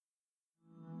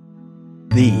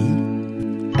The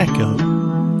Echo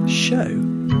Show.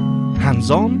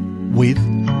 Hands-on with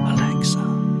Alexa.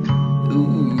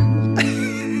 Ooh.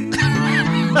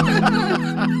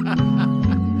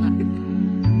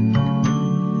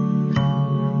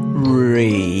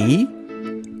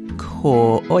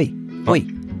 Oi.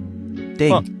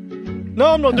 Ding. What? No,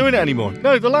 I'm not doing it anymore.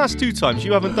 No, the last 2 times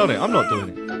you haven't done it. I'm not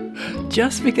doing it.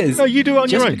 Just because... No, you do it on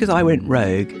your own. Just because I went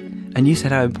rogue and you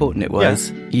said how important it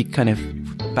was, you kind of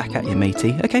back at your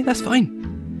matey. Okay, that's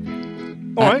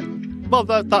fine. All right. Well,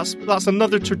 that's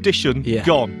another tradition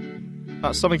gone.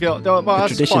 That's something else. Well, the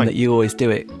tradition fine. that you always do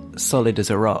it solid as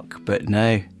a rock, but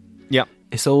no. Yeah.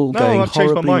 It's all going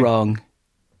horribly wrong.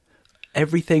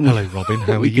 Everything Hello, Robin.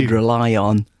 How we are you? could rely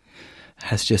on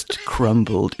has just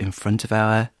crumbled in front of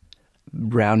our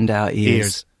round our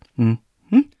ears.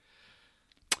 Mm-hmm.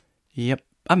 Yep.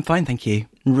 I'm fine, thank you.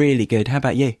 Really good. How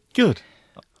about you? Good.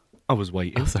 I was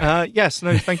waiting. Oh, yes,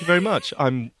 no, thank you very much.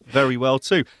 I'm very well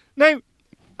too. Now,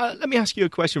 let me ask you a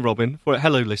question, Robin.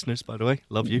 Hello, listeners, by the way.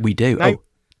 Love you. We do. Now,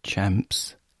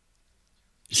 champs.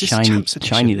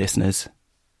 Shiny listeners.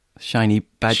 Shiny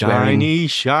badge wearing.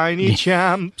 Shiny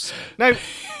champs. Now,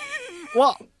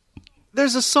 what?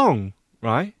 There's a song,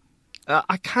 right?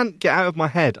 I can't get out of my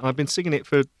head. I've been singing it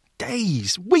for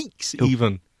days, weeks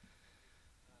even.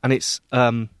 And it's,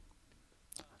 I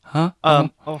forgot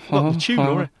the tune,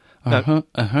 Laura. No,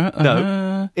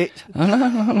 it...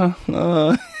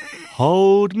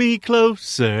 Hold me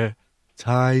closer,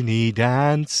 tiny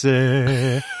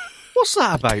dancer. What's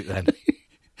that about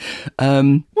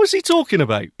then? What's he talking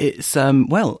about? It's,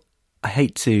 well, I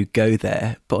hate to go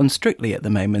there, but on Strictly at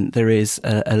the moment, there is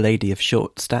a lady of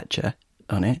short stature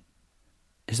on it.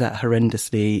 Is that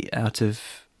horrendously out of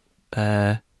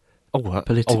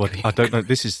politically? I don't know.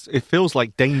 It feels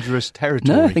like dangerous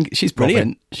territory. No, I think she's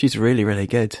brilliant. Robin. She's really, really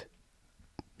good.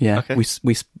 Yeah, okay. we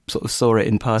sort of saw it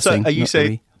in passing. So are you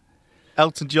saying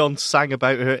Elton John sang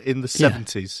about her in the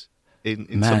 70s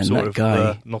in some sort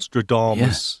of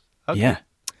Nostradamus? Yeah. Okay. Yeah.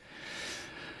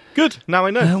 Good, now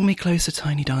I know. Hold me closer,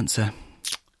 tiny dancer.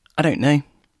 I don't know.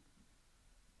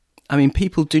 I mean,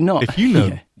 people do not. If you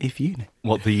know,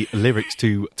 what the lyrics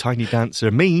to Tiny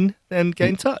Dancer mean, then get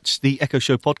in touch. The Echo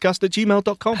Show Podcast at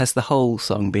gmail.com. Has the whole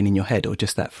song been in your head or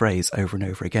just that phrase over and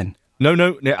over again?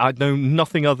 No, I know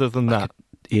nothing other than that.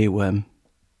 Earworm.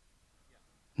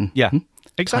 Mm-hmm. Yeah,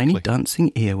 exactly. Tiny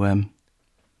dancing earworm.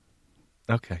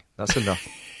 Okay, that's enough.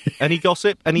 Any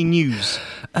gossip? Any news?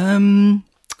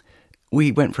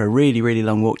 We went for a really, really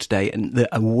long walk today and the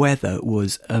weather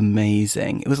was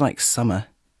amazing. It was like summer.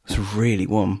 It was really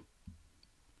warm.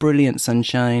 Brilliant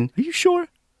sunshine. Are you sure?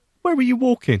 Where were you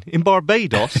walking? In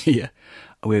Barbados? Yeah.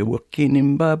 We're walking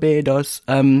in Barbados.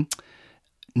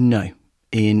 No.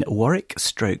 In Warwick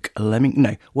stroke Old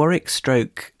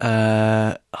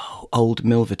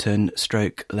Milverton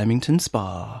stroke Leamington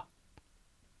Spa.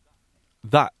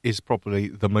 That is probably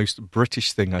the most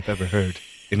British thing I've ever heard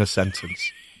in a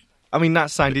sentence. I mean,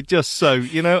 that sounded just so,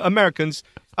 Americans,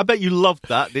 I bet you loved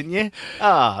that, didn't you?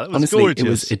 That was honestly, gorgeous. It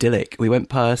was idyllic. We went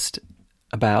past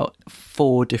about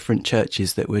 4 different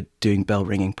churches that were doing bell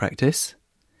ringing practice.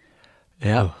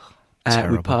 Yeah. Oh,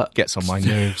 terrible. Gets on my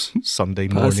nerves Sunday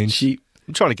morning.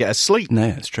 I'm trying to get asleep. No,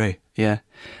 that's true. Yeah.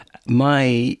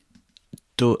 My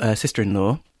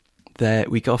sister-in-law,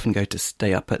 we often go to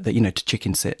stay up at to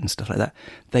chicken sit and stuff like that.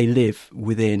 They live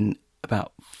within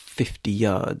about 50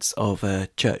 yards of a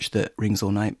church that rings all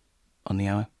night on the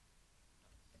hour.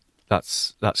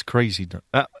 That's crazy.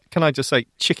 Can I just say,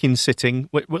 chicken sitting?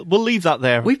 We'll leave that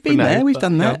there. We've been there. We've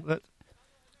done that.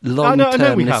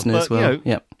 Long-term listeners will.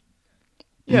 Yep.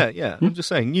 Yeah. I'm just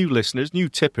saying, new listeners, new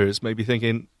tippers may be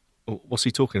thinking, what's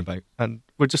he talking about? And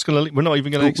we're not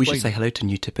even going to explain. We should say hello to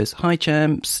new tippers. Hi,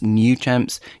 champs, new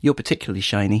champs. You're particularly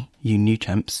shiny, you new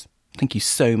champs. Thank you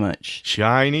so much.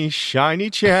 Shiny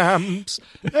champs.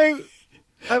 Now,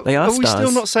 they are we stars.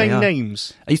 Still not saying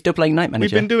names? Are you still playing Night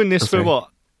Manager? We've been doing this for what?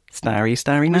 Starry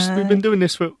Night. We've been doing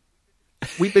this for...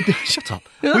 Shut up.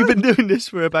 We've been doing this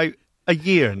for about a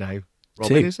year now.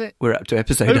 Robin, 2. Is it? We're up to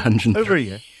episode 100. Over a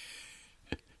year.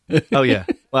 Oh, yeah.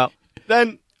 Well,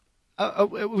 then...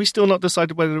 we still not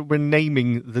decided whether we're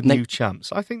naming the new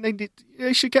champs. I think they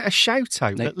should get a shout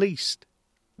out at least.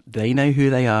 They know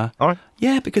who they are. All right.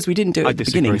 Yeah, because we didn't do it at the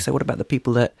beginning. So what about the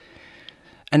people that?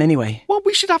 And anyway, well,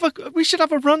 we should have a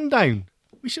rundown.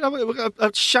 We should have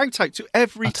a shout out to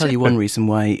every. I'll tell you one reason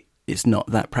why it's not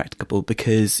that practicable,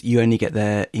 because you only get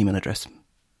their email address.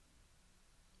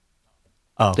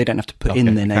 Oh, they don't have to put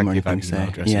in their name or anything. So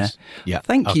yeah.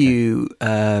 Thank you.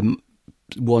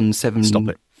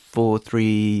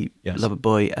 1743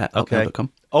 loverboy at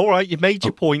outlook.com. All right, you made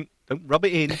your point. Don't rub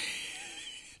it in.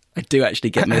 I do actually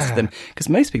get most of them, because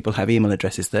most people have email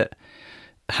addresses that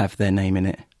have their name in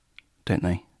it, don't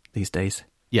they, these days?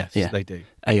 Yes, Yeah. they do.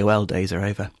 AOL days are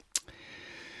over.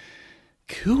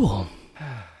 Cool.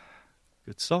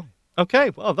 Good song.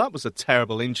 Okay, well, that was a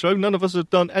terrible intro. None of us have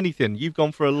done anything. You've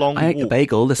gone for a long I ate walk. a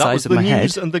bagel the size of my That was the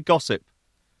news head. and the gossip.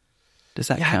 Does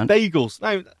that Yeah, count? bagels.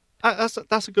 Now,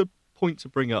 that's a good point to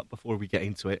bring up before we get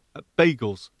into it.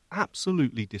 Bagels,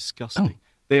 absolutely disgusting. Oh.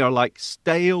 They are like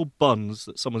stale buns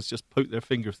that someone's just poked their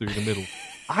finger through the middle.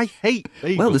 I hate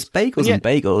bagels. Well, there's bagels yet- and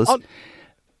bagels.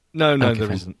 No, Okay, there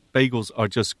fine. isn't. Bagels are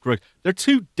just gross. They're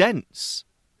too dense.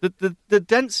 The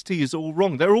density is all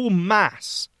wrong. They're all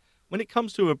mass. When it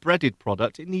comes to a breaded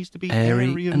product, it needs to be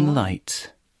Airy and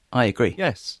light. I agree.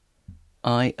 Yes.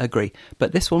 I agree.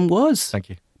 But this one was. Thank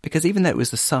you. Because even though it was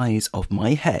the size of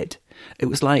my head, it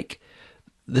was like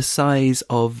the size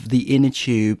of the inner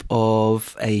tube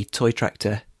of a toy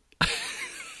tractor.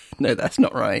 No, that's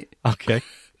not right. Okay.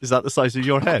 Is that the size of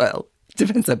your head? Well,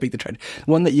 depends how big the tractor.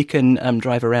 One that you can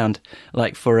drive around,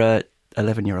 like for a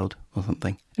 11-year-old or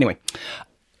something. Anyway,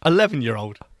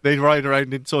 11-year-old. They ride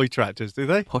around in toy tractors, do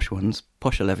they? posh ones,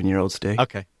 posh 11-year-olds do.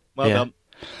 Okay. Well Yeah.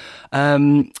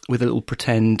 done. With a little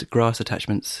pretend grass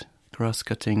attachments, grass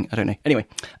cutting. I don't know. Anyway,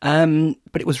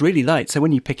 but it was really light. So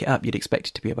when you pick it up, you'd expect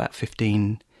it to be about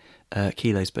 15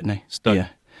 kilos, but no. Stone. Yeah,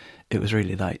 it was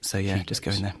really light. So yeah, just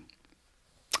go in there.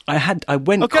 I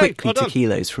went Okay, quickly well to done.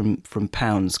 kilos from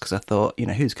pounds because I thought,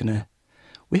 who's gonna?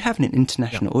 We're having an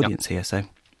international audience here, so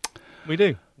We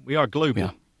do. We are global. We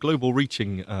are. Global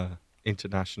reaching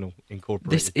international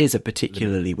incorporated. this is a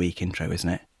particularly weak intro, isn't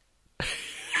it?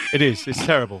 It is. It's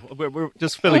terrible. We're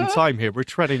just filling time here. We're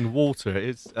treading water.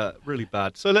 It's really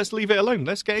bad. So let's leave it alone.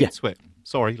 Let's get Yeah. into it.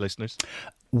 Sorry, listeners.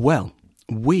 Well,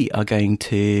 we are going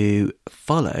to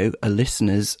follow a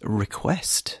listener's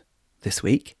request this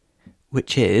week,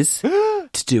 which is to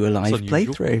do a live unusual.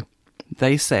 playthrough.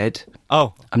 They said,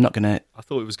 Oh, I'm not going to... I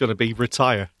thought it was going to be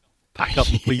retire. Pack up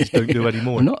and please don't do any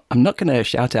more. I'm not going to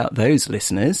shout out those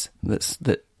listeners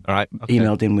that All right. Okay.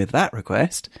 emailed in with that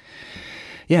request.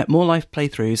 Yeah, more live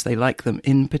playthroughs. They like them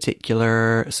in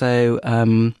particular. So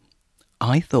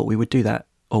I thought we would do that,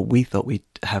 or we thought we'd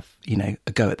have,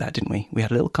 a go at that, didn't we? We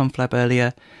had a little conflab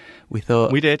earlier. We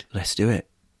thought... We did. Let's do it.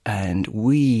 And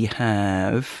we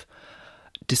have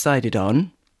decided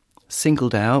on,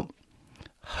 singled out,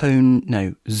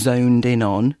 zoned in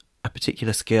on a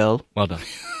particular skill Well done.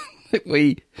 that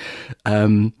we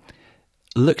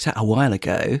looked at a while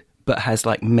ago, but has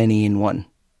like many in one.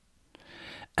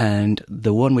 And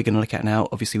the one we're going to look at now,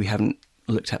 obviously we haven't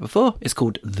looked at before, is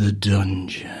called The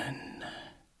Dungeon.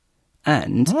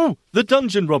 And The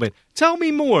Dungeon, Robin. Tell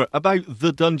me more about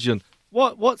The Dungeon.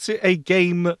 What's it a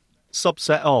game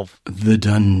subset of? The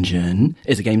Dungeon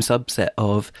is a game subset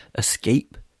of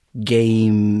escape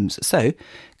games. So,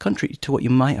 contrary to what you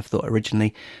might have thought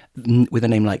originally, with a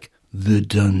name like The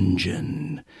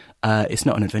Dungeon, it's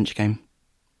not an adventure game.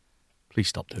 Please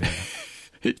stop doing that.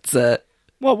 It's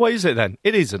Well, what is it then?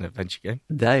 It is an adventure game.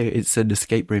 no, it's an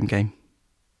escape room game.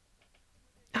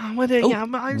 Oh, well,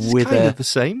 it's with kind a- of the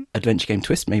same. Adventure game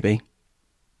twist, maybe.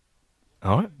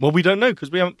 All right. Well, we don't know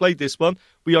because we haven't played this one.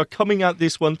 We are coming at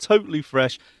this one totally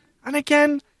fresh. And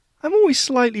again, I'm always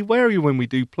slightly wary when we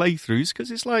do playthroughs because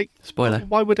it's like, Spoiler.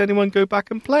 why would anyone go back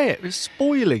and play it? It's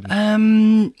spoiling.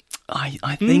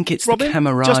 I think it's Robin? the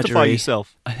camaraderie. Justify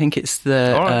yourself. I think it's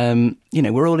the, All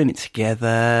right. we're all in it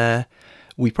together.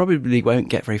 We probably won't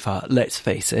get very far, let's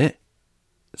face it.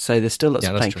 So there's still lots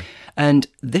Yeah, of that's playing. true. And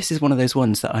this is one of those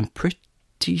ones that I'm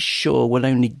pretty sure will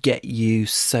only get you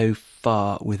so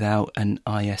far without an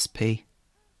ISP.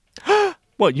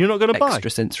 What, you're not going to buy?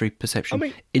 Extrasensory perception.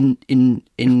 I mean- in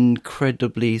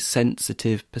incredibly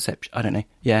sensitive perception. I don't know.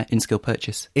 Yeah, in-skill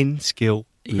purchase. In-skill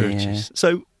purchase. Yeah.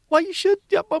 So, we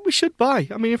should buy.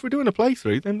 I mean, if we're doing a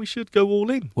playthrough, then we should go all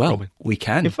in, Well, Robin. we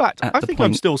can. In fact, at I the think I'm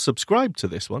point- still subscribed to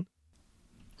this one.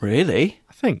 Really?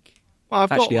 I think. Well,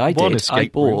 I've Actually, got I one did. I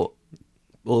escape room. bought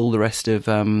all the rest of...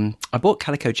 I bought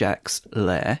Calico Jack's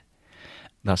Lair,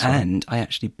 That's right. and I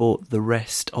actually bought the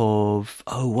rest of...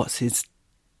 Oh, what's his...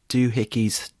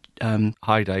 Doohickeys...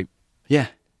 Hideout. Yeah.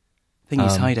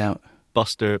 Thingy's Um, Hideout.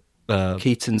 Buster.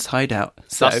 Keaton's Hideout.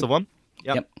 So, That's the one.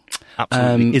 Yep.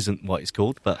 Absolutely isn't what it's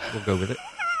called, but we'll go with it.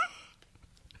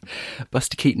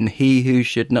 Buster Keaton, he who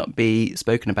should not be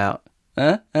spoken about.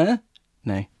 No.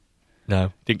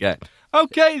 No, didn't get it.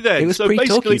 Okay, then. It was so basically,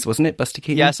 pre-talkies, wasn't it, Buster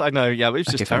Keaton? yes, I know. Yeah, but it was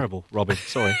just Okay, fine. terrible, Robin.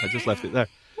 Sorry, I just left it there.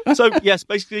 So, yes,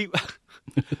 basically,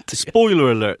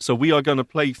 spoiler alert. So we are going to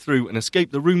play through an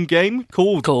escape the room game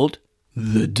called... Called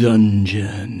The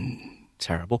Dungeon.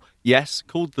 Terrible. Yes,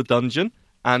 called The Dungeon.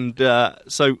 And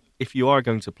so if you are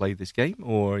going to play this game,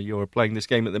 or you're playing this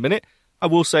game at the minute, I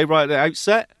will say right at the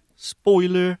outset,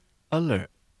 spoiler alert,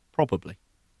 probably.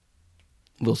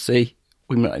 We'll see.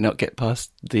 We might not get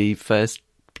past the first,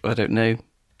 I don't know.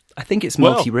 I think it's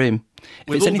multi-room.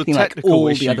 If it's anything like all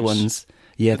the other ones,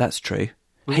 yeah, that's true.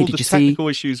 With all the technical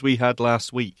issues we had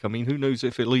last week, I mean, who knows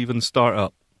if it'll even start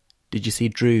up? Did you see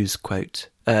Drew's tweet?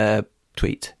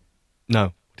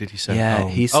 No. Did he say? Yeah,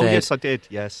 he said. Oh, yes, I did.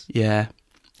 Yes. Yeah,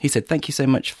 he said, "Thank you so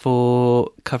much for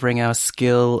covering our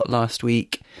skill last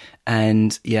week."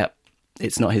 And yeah,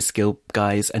 it's not his skill,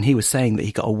 guys. And he was saying that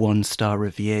he got a 1-star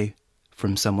review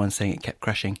from someone saying it kept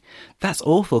crashing. That's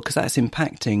awful because that's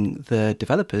impacting the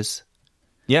developers.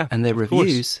 Yeah, and their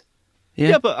reviews.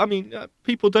 Yeah, but I mean,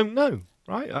 people don't know,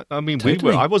 right? I mean,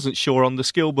 Totally. I wasn't sure on the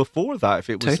skill before that if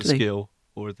it was Totally. the skill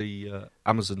or the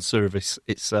Amazon service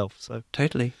itself. So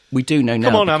totally, we do know now.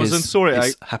 Come on, because Amazon, sort it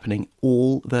it's out. happening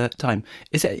all the time.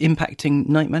 Is it impacting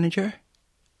Night Manager?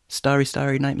 Starry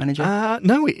Night Manager?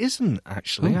 No, it isn't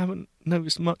actually. I haven't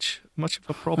noticed much of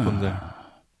a problem there.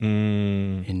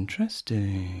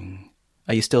 Interesting.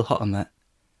 Are you still hot on that?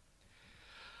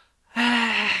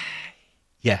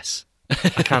 Yes.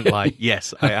 I can't lie.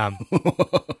 Yes, I am.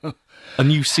 A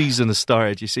new season has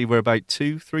started. You see, we're about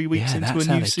 2-3 weeks into that's a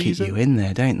how new they season. keep you in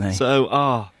there, don't they? So,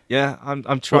 I'm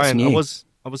trying. new?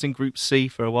 I was in Group C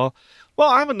for a while. Well,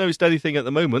 I haven't noticed anything at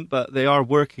the moment, but they are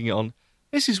working on.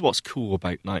 This is what's cool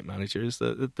about Night Manager is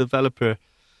that the developer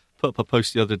put up a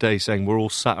post the other day saying we're all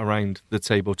sat around the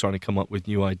table trying to come up with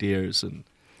new ideas, and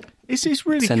it's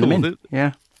really Send cool. them in.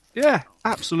 Yeah. Yeah,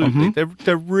 absolutely.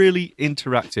 They're really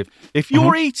interactive. If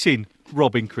you're eating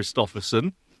Robin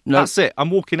Christopherson, that's it. I'm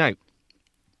walking out.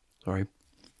 Sorry.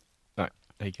 All right,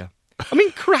 there you go. I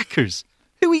mean, crackers.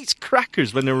 Who eats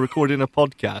crackers when they're recording a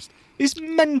podcast? It's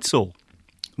mental.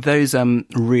 Those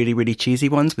really, really cheesy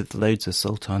ones with loads of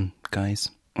salt on, guys.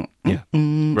 Yeah.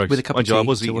 With a cup of tea. I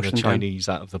was to eating wash a them down. Chinese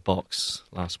out of the box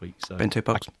last week. So Bento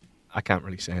box. I can't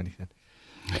really say anything.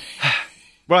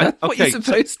 Right, That's what okay. you're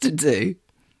supposed to do.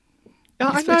 Yeah,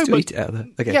 You're I supposed know, to eat it out of there.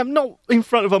 Okay. Yeah, I'm not in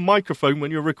front of a microphone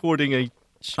when you're recording a...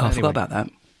 Oh, I forgot about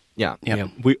that. Yeah, Yep.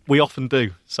 yeah. We often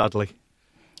do, sadly.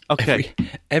 Okay.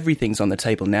 Everything's on the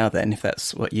table now then, if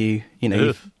that's what you know,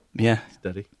 Ugh. yeah,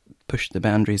 Steady. push the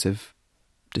boundaries of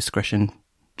discretion.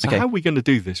 So Okay. how are we going to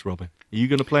do this, Robin? Are you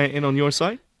going to play it in on your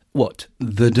side? What?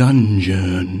 The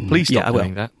dungeon. Please stop I doing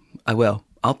will. that. I will.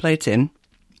 I'll play it in.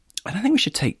 I don't think we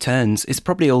should take turns. It's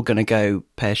probably all going to go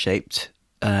pear-shaped,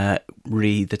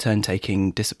 the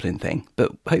turn-taking discipline thing.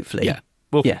 But hopefully... Yeah,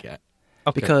 we'll forget.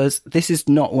 Okay. Because this is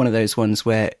not one of those ones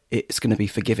where it's going to be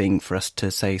forgiving for us to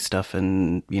say stuff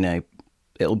and,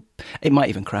 it might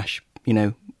even crash,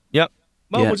 Yep. Well,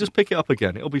 Yeah. we'll just pick it up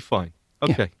again. It'll be fine.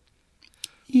 Okay.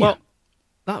 Yeah. Well,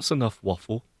 that's enough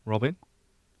waffle, Robin.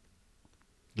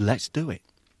 Let's do it.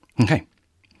 Okay.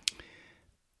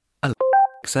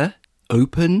 Alexa,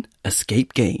 open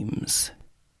Escape Games.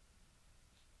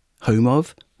 Home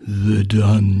of The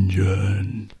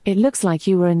Dungeon. It looks like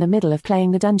you were in the middle of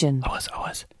playing the dungeon. I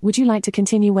was. Would you like to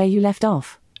continue where you left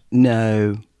off?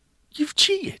 No, You've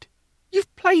cheated.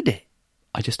 You've played it.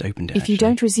 I just opened it. If you actually.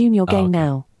 don't resume your game okay.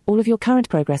 now, all of your current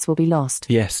progress will be lost.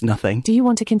 Yes, nothing. Do you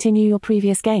want to continue your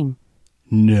previous game?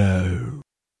 No.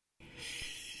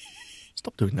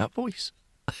 Stop doing that voice.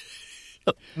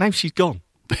 Look, now she's gone.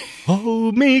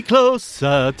 Hold me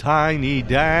closer, tiny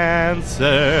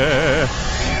dancer.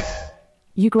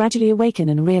 You gradually awaken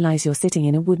and realize you're sitting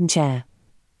in a wooden chair.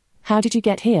 How did you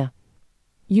get here?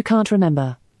 You can't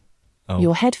remember. Oh.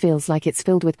 Your head feels like it's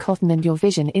filled with cotton and your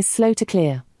vision is slow to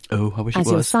clear. Oh, I wish As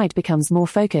it your was. sight becomes more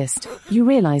focused, you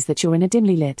realize that you're in a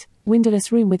dimly lit,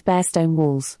 windowless room with bare stone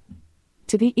walls.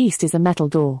 To the east is a metal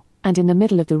door, and in the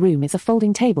middle of the room is a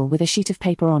folding table with a sheet of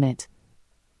paper on it.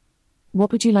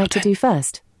 What would you like to do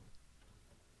first?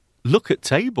 Look at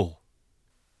table.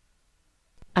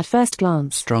 At first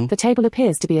glance, Strong. the table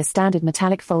appears to be a standard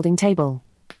metallic folding table.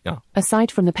 Yeah.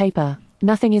 Aside from the paper,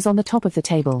 nothing is on the top of the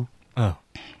table. Oh.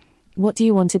 What do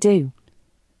you want to do?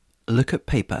 Look at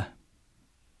paper.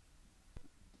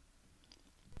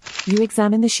 You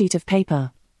examine the sheet of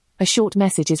paper. A short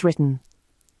message is written.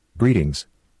 Greetings.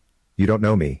 You don't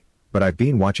know me, but I've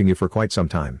been watching you for quite some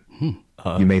time.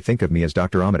 You may think of me as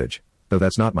Dr. Armitage, though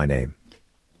that's not my name.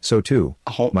 So too,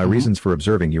 my reasons for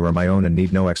observing you are my own and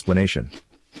need no explanation.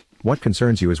 What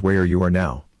concerns you is where you are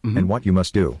now, and what you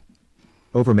must do.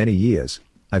 Over many years,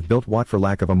 I've built what for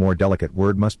lack of a more delicate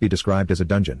word must be described as a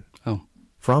dungeon. Oh.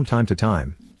 From time to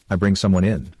time, I bring someone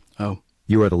in. Oh.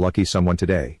 You are the lucky someone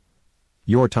today.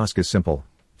 Your task is simple: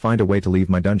 find a way to leave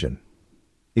my dungeon.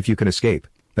 If you can escape,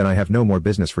 then I have no more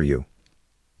business for you.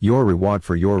 Your reward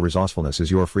for your resourcefulness is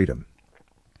your freedom.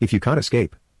 If you can't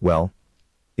escape, well,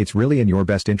 it's really in your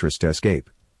best interest to escape.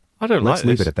 I don't Let's like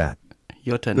leave this. it at that.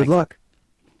 Your turn. Good next. luck.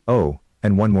 Oh,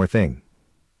 and one more thing.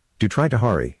 Do try to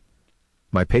hurry.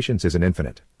 My patience isn't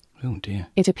infinite. Oh dear.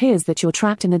 It appears that you're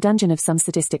trapped in the dungeon of some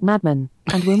sadistic madman,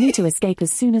 and will need to escape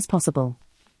as soon as possible.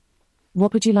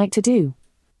 What would you like to do?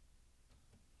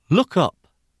 Look up.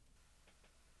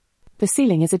 The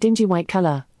ceiling is a dingy white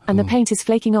colour, and the paint is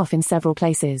flaking off in several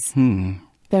places.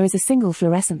 There is a single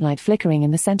fluorescent light flickering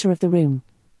in the centre of the room.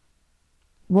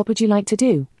 What would you like to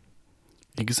do?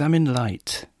 Examine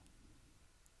light.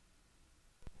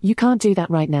 You can't do that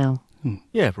right now.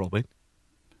 Yeah, Robin.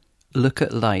 Look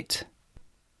at light.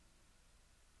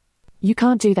 You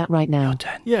can't do that right now. Your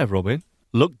turn. Yeah, Robin.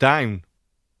 Look down.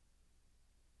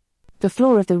 The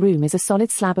floor of the room is a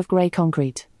solid slab of grey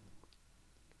concrete.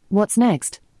 What's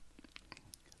next?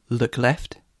 Look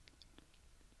left.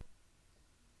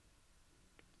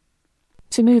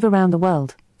 To move around the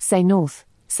world, say north,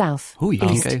 south, Oh, you can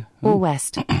east, go. or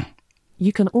west.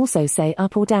 You can also say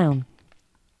up or down.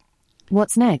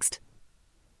 What's next?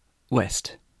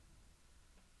 West.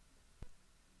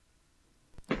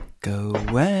 Go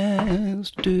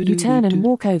west. You turn and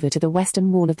walk over to the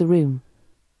western wall of the room.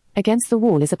 Against the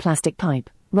wall is a plastic pipe,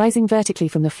 rising vertically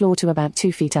from the floor to about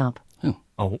 2 feet up.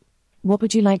 Oh. What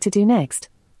would you like to do next?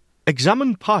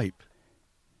 Examine pipe.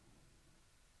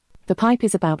 The pipe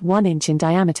is about 1 inch in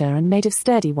diameter and made of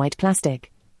sturdy white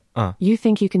plastic. You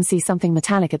think you can see something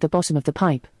metallic at the bottom of the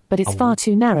pipe, but it's far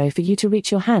too narrow for you to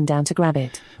reach your hand down to grab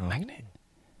it. Magnet.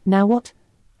 Now what?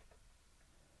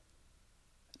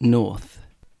 North.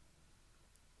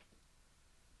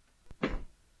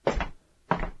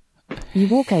 You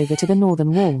walk over to the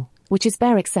northern wall, which is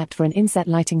bare except for an inset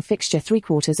lighting fixture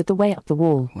 3/4 of the way up the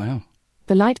wall. Wow.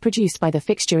 The light produced by the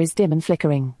fixture is dim and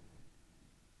flickering.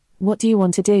 What do you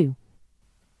want to do?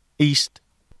 East.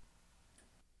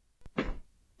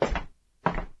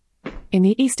 In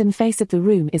the eastern face of the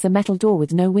room is a metal door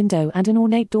with no window and an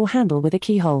ornate door handle with a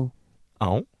keyhole.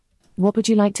 Oh. What would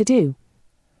you like to do?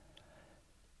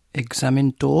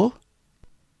 Examine door.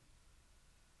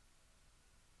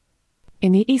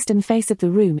 In the eastern face of the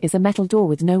room is a metal door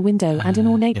with no window and an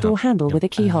ornate door handle with a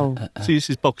keyhole. See, this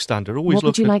is bog standard. Always What look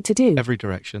would you at like to do? every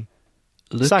direction.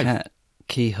 Look South. at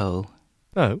keyhole.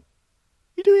 No. What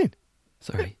are you doing?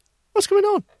 Sorry. What's going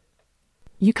on?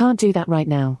 You can't do that right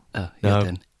now. Oh, your No.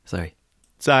 turn. Sorry.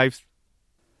 South.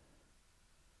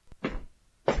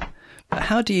 But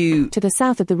how do you... To the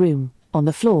south of the room, on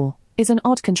the floor, is an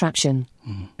odd contraption.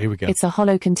 Here we go. It's a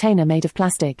hollow container made of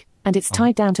plastic, and it's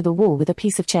tied down to the wall with a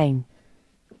piece of chain.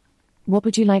 What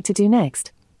would you like to do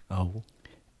next? Oh.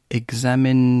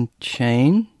 Examine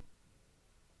chain.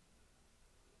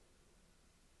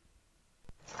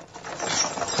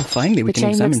 Well, finally, we The can chain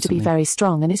examine looks to be something. very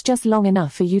strong and it's just long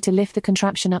enough for you to lift the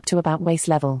contraption up to about waist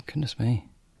level. Goodness me.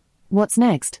 What's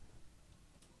next?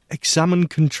 Examine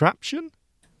contraption?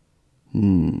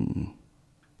 You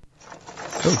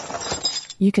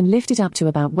can lift it up to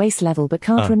about waist level but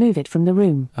can't remove it from the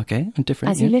room. Okay, I'm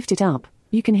different. As you yeah. lift it up,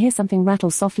 you can hear something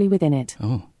rattle softly within it.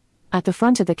 Oh. At the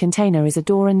front of the container is a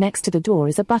door and next to the door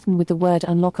is a button with the word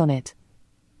unlock on it.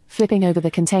 Flipping over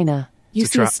the container, you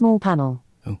It's a see a trap. small panel.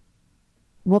 Oh.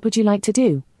 What would you like to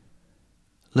do?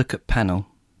 Look at panel.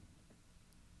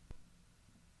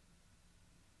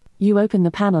 You open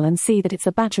the panel and see that it's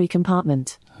a battery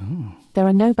compartment. There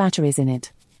are no batteries in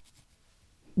it.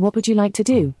 What would you like to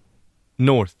do?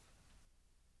 North.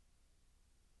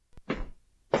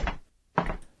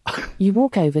 You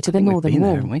walk over to the think we've northern been there,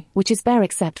 wall, haven't we? which is bare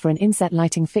except for an inset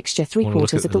lighting fixture Wanna look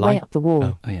 3/4 at of the the way light? up the wall.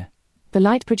 Oh. Oh, yeah. The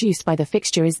light produced by the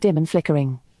fixture is dim and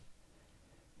flickering.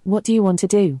 What do you want to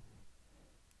do?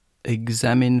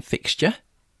 Examine fixture.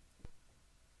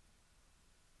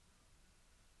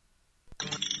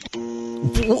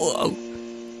 Whoa.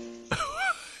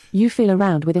 You feel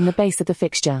around within the base of the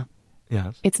fixture.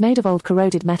 Yes. It's made of old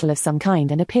corroded metal of some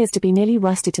kind and appears to be nearly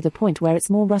rusted to the point where it's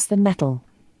more rust than metal.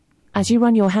 As you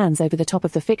run your hands over the top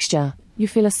of the fixture, you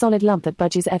feel a solid lump that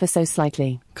budges ever so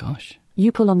slightly. Gosh.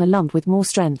 You pull on the lump with more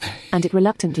strength, and it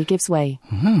reluctantly gives way.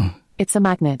 It's a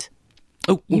magnet.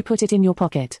 Oh, You put it in your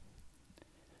pocket.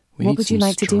 we What need would you some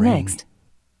like to do string. next?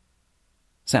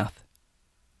 South.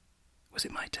 Was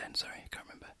it my turn? Sorry, I can't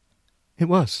remember. It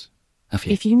was. Have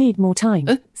you? If you need more time,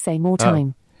 say more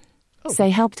time.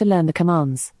 Say help to learn the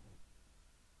commands.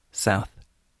 South.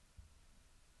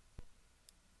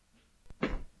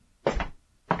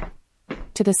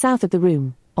 To the south of the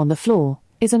room, on the floor,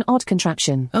 is an odd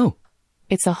contraption. Oh,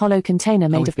 It's a hollow container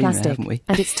made we've of been there, plastic, haven't we?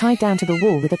 and it's tied down to the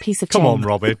wall with a piece of Come chain. on,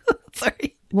 Robin.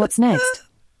 sorry. What's next?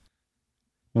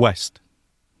 West.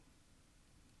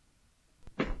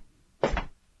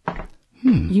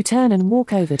 You turn and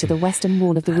walk over to the western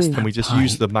wall of the room. Can we just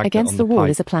use the magnet Against on the wall pipe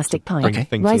is a plastic to bring pipe,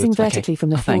 things to rising the top? vertically from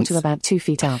the floor thanks. to about 2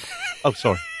 feet up. Oh,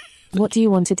 sorry. What do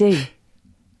you want to do?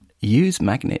 Use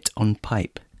magnet on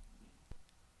pipe.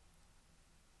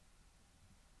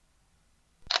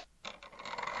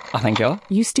 Oh, thank you.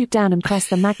 You stoop down and press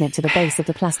the magnet to the base of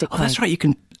the plastic Oh, pipe. that's right. You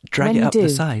can drag When it you up do, the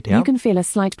side. you can feel a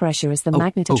slight pressure as the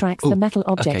magnet attracts the metal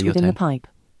object Okay, your within the turn. pipe.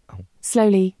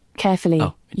 Slowly, carefully,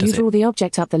 Oh, it you does draw it. the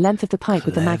object up the length of the pipe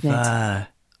with the magnet. Clever.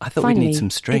 I thought Finally, we'd need some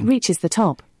string. it reaches the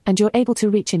top, and you're able to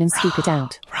reach in and scoop it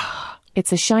out.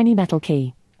 It's a shiny metal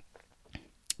key.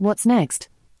 What's next?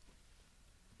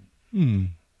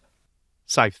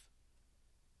 South.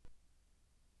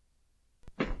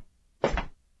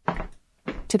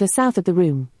 To the south of the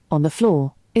room, on the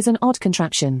floor, is an odd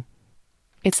contraption.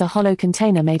 It's a hollow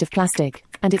container made of plastic,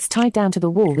 and it's tied down to the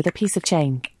wall with a piece of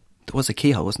chain. There was a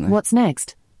keyhole, wasn't there? What's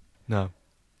next? No.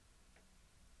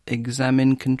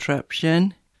 Examine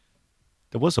contraption.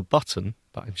 There was a button,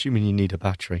 but I'm assuming you need a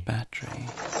battery. Battery.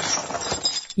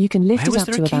 You can lift Where it was up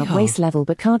there to a about keyhole? waist level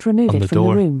but can't remove On it the from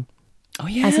door. the room. Oh,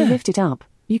 yeah. As you lift it up,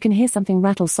 you can hear something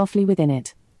rattle softly within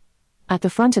it. At the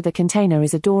front of the container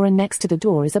is a door, and next to the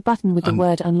door is a button with the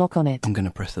word unlock on it. I'm going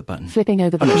to press the button. Flipping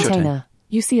over the no, it's your turn. container,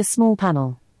 you see a small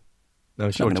panel. No,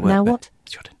 it's Not your gonna turn. work, Now but what?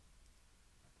 It's your turn.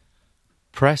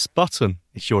 Press button.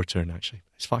 It's your turn, actually.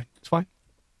 It's fine. It's fine.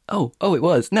 Oh, it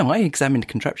was. No, I examined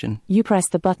contraption. You press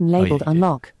the button labelled you did.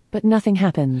 unlock, but nothing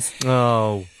happens.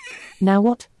 Oh. Now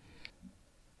what?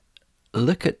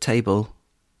 Look at table.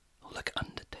 Look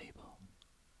under table.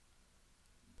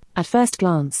 At first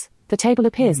glance, the table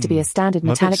appears to be a standard I'm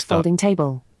a bit metallic stuck. folding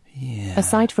table. Yeah.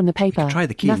 Aside from the paper, Try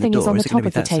the key in the nothing door. is on the it gonna top be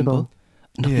of the that table. simple?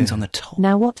 Nothing's Yeah. on the top.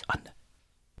 Now what? Under.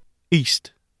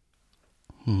 East.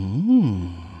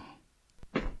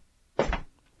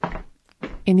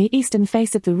 In the eastern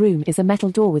face of the room is a metal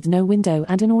door with no window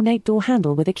and an ornate door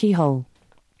handle with a keyhole.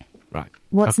 Right.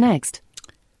 What's Okay. next?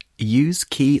 Use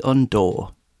key on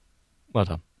door. Well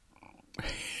done.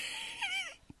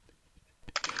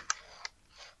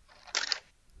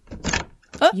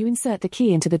 You insert the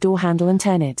key into the door handle and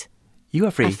turn it. You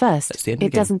are free. At first, That's the end of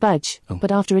it the game. doesn't budge, Oh.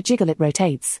 but after a jiggle it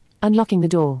rotates, unlocking the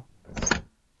door.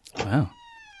 Wow.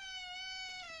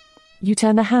 You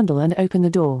turn the handle and open the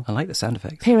door. I like the sound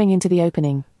effects. Peering into the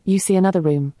opening, you see another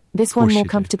room, this one course more you do.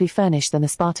 comfortably furnished than the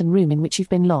Spartan room in which you've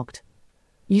been locked.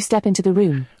 You step into the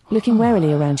room, looking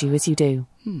warily around you as you do.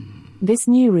 This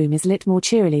new room is lit more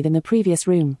cheerily than the previous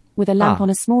room, with a lamp Ah. on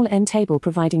a small end table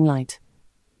providing light.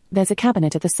 There's a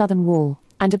cabinet at the southern wall,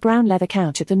 and a brown leather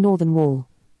couch at the northern wall.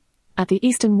 At the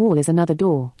eastern wall is another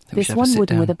door, Then we this should have a one sit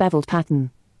wooden with down. a beveled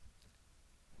pattern.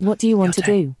 What do you want to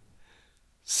Your do?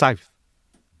 South.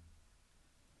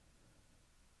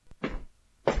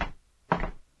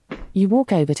 You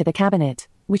walk over to the cabinet,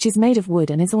 which is made of wood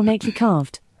and is ornately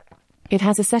carved. It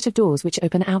has a set of doors which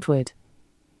open outward.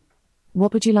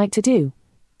 What would you like to do?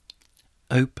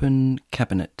 Open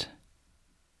cabinet.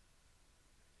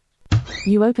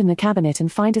 You open the cabinet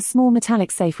and find a small metallic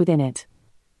safe within it.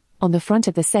 On the front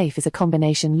of the safe is a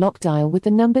combination lock dial with the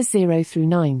numbers 0 through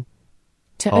 9.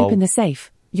 To Oh. open the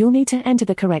safe, you'll need to enter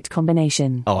the correct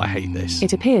combination. Oh, I hate this.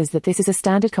 It appears that this is a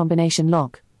standard combination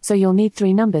lock, so you'll need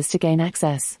 3 numbers to gain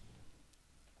access.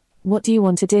 What do you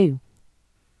want to do?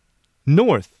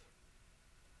 North.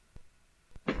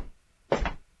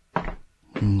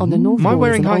 On the north Am I wall is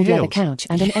wearing an high old leather heels? couch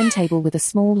and an end table with a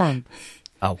small lamp.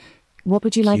 Oh. What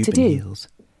would you like to Cuban do? heels.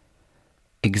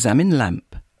 Examine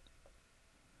lamp.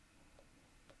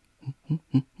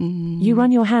 You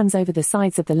run your hands over the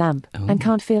sides of the lamp and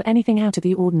can't feel anything out of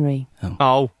the ordinary.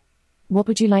 Oh. What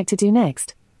would you like to do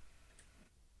next?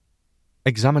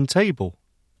 Examine table.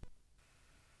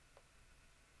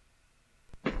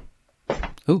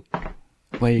 Oh,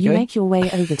 where are you You going? make your way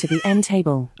over to the end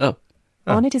table. Oh,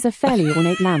 On it is a fairly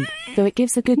ornate lamp, though it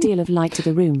gives a good deal of light to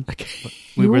the room. okay.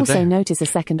 We You were also there. notice a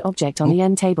second object on the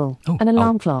end table, an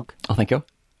alarm clock. Oh, thank you.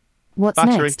 What's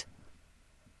Battery. next?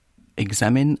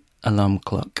 Examine alarm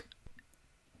clock.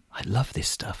 I love this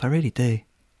stuff. I really do.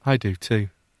 I do too.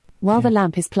 While the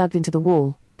lamp is plugged into the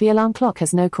wall, the alarm clock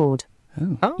has no cord.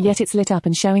 Oh. Yet it's lit up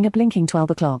and showing a blinking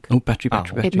 12 o'clock. Oh, battery.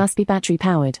 It must be battery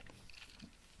powered.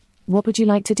 What would you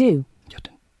like to do? Your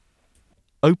turn.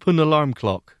 Open alarm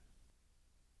clock.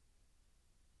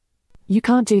 You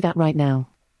can't do that right now.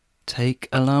 Take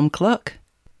alarm clock.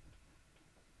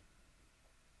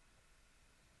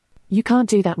 You can't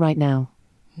do that right now.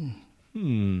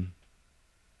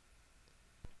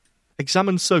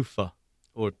 Examine sofa.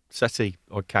 Or settee.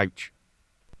 Or couch.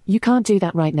 You can't do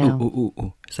that right now.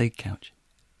 Ooh. Say couch.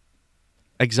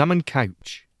 Examine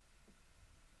couch.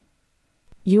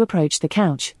 You approach the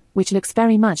couch, which looks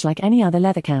very much like any other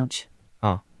leather couch.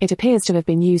 Ah, It appears to have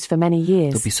been used for many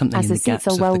years, There'll be something as in the the seats gaps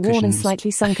are of well the worn and cushions.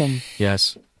 slightly sunken.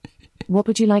 yes. What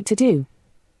would you like to do?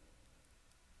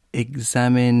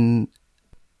 Examine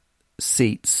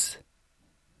seats.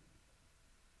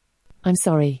 I'm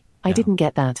sorry, I Yeah. didn't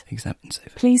get that. Examine sofa.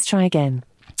 Please try again.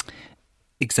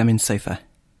 Examine sofa.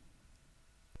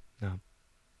 No.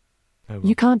 Oh, well.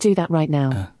 You can't do that right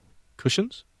now.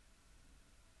 Cushions?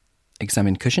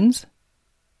 Examine cushions.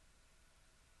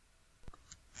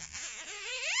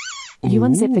 You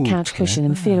unzip the Ooh, couch cushion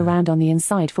and feel clever. around on the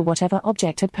inside for whatever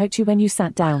object had poked you when you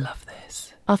sat down. Love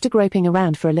this. After groping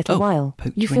around for a little Oh, while,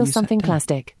 poked you you when feel you sat something down.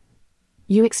 plastic.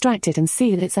 You extract it and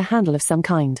see that it's a handle of some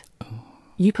kind.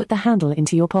 You put the handle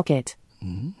into your pocket.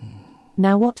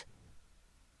 Now what?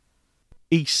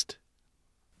 East.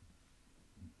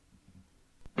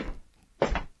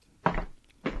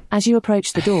 As you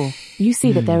approach the door, you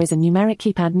see that there is a numeric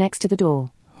keypad next to the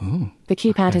door. The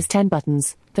keypad has 10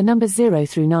 buttons, the numbers 0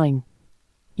 through 9.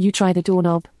 You try the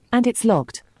doorknob, and it's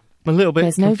locked. I'm a little bit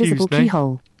There's no confused visible now.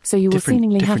 keyhole, so you will Different-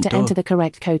 seemingly have different to door. enter the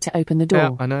correct code to open the door.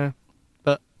 Yeah, I know.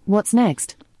 But What's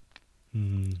next?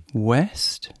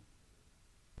 West.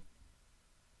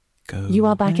 Go. You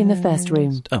are back in the first room.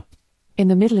 west. Oh, In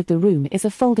the middle of the room is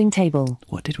a folding table.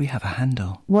 what did we have? A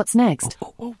handle. What's next?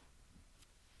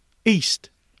 east.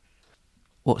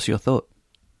 What's your thought?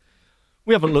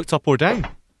 We haven't looked up or down.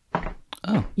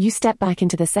 Oh, You step back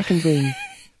into the second room.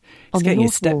 On the getting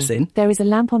his north steps wall, in. there is a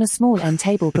lamp on a small end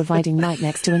table providing light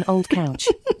next to an old couch.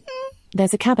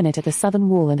 There's a cabinet at the southern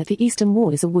wall, and at the eastern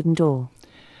wall is a wooden door.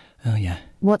 oh yeah.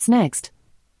 What's next?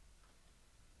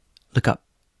 Look up.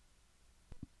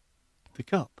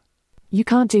 Pick up. You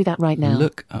can't do that right now.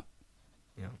 Look up.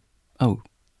 Yeah. Oh.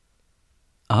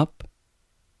 Up?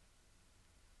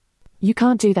 You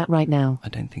can't do that right now. I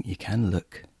don't think you can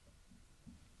look.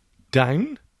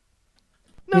 Down?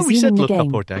 No, we Resuming said the look up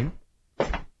game. or down.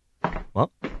 What?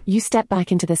 You step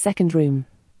back into the second room.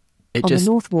 It On just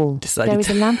the north wall, decided there is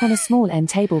to- a lamp on a small end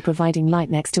table providing light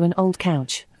next to an old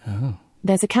couch. Oh.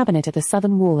 There's a cabinet at the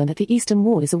southern wall, and at the eastern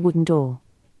wall is a wooden door.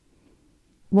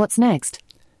 What's next?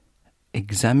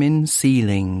 Examine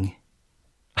ceiling.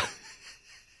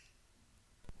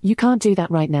 You can't do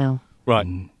that right now. Right.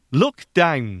 Look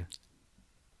down.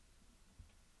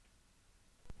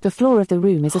 The floor of the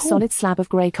room is a Oh. solid slab of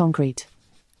grey concrete.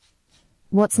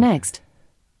 What's next?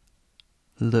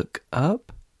 Look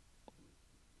up.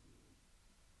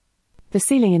 The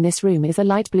ceiling in this room is a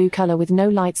light blue colour with no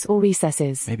lights or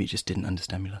recesses. Maybe you just didn't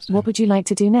understand me last time. What would you like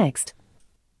to do next?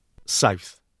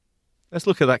 South. Let's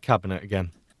look at that cabinet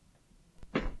again.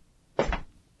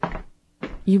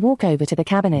 You walk over to the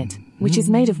cabinet, which is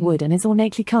made of wood and is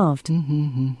ornately carved.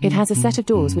 It has a set of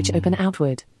doors which open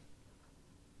outward.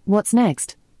 What's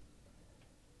next?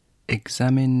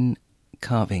 Examine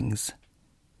carvings.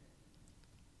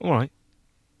 All right.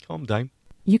 Calm down.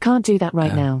 You can't do that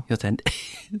right now. Your turn.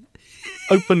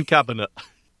 Open cabinet.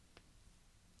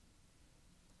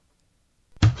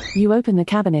 You open the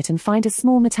cabinet and find a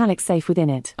small metallic safe within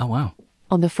it. Oh, wow.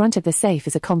 On the front of the safe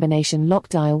is a combination lock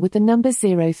dial with the numbers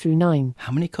 0 through 9.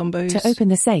 How many combos To open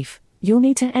the safe, you'll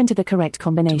need to enter the correct do we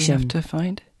combination. have to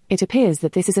find? It appears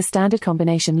that this is a standard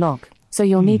combination lock, so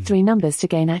you'll need 3 numbers to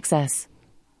gain access.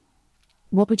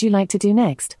 What would you like to do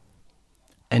next?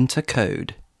 Enter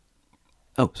code.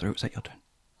 Oh, sorry, was that your turn?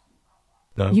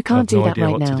 No, You can't I have do no that idea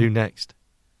right what now. to do next.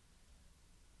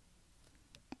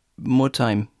 More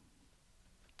time.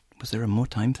 Was there a more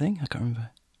time thing? I can't remember.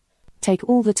 Take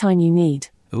all the time you need.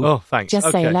 Ooh. Oh, thanks. Just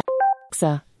okay. say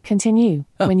Alexa, continue,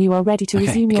 when you are ready to Okay,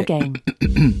 resume your okay.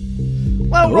 game.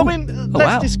 Well, Oh. Robin, Oh, let's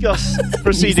wow. discuss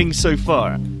proceedings so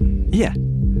far. Yeah.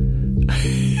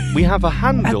 We have a At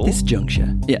handle. this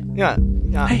juncture. Yeah. Yeah.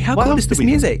 Hey, how What cool else is do this we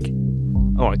have? music?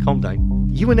 All right, calm down.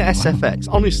 You and SFX,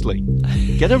 honestly,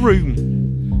 get a room.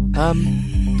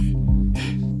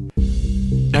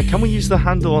 Now, can we use the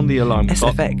handle on the alarm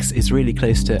clock? SFX is really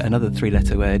close to another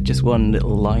 3-letter word, just one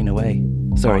little line away.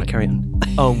 Sorry, Right. carry on.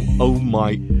 Oh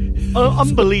my. Oh,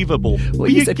 unbelievable. Will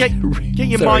you you said- get your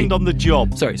Sorry. mind on the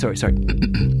job? Sorry.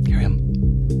 Carry on.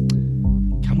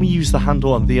 Can we use the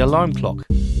handle on the alarm clock?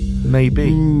 Maybe.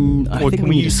 I Or think can we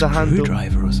we need use a the handle?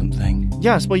 screwdriver or something.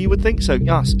 Yes, well, you would think so.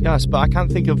 Yes, but I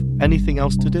can't think of anything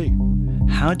else to do.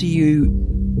 How do you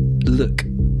look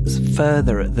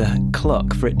further at the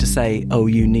clock for it to say, oh,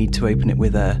 you need to open it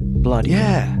with a bloody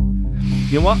Yeah.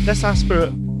 You know what? Let's ask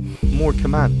for more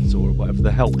commands or whatever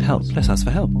the help. help? is. Let's ask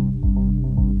for help.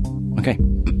 Okay.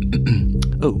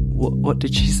 Oh, what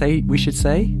did she say we should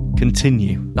say?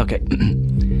 Continue. Okay.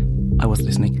 I wasn't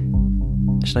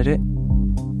listening. Should I do it?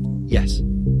 Yes.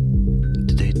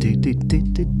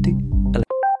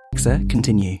 Alexa,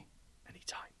 continue.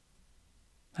 Anytime.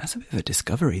 That's a bit of a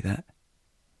discovery, that.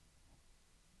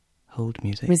 Hold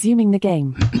music. Resuming the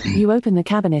game, you open the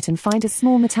cabinet and find a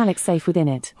small metallic safe within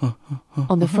it.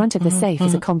 On the front of the safe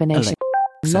is a combination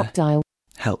Alexa, lock dial.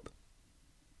 help.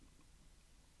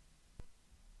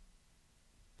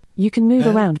 You can move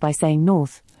around by saying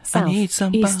north, south, need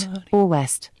somebody. east, or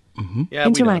west. Yeah,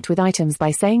 Interact with items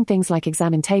by saying things like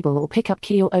examine table or pick up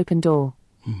key or open door.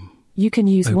 You can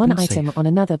use one Open item safe. on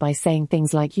another by saying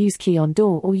things like use key on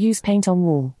door or use paint on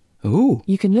wall. Ooh.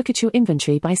 You can look at your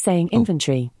inventory by saying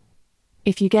inventory.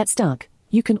 If you get stuck,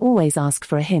 you can always ask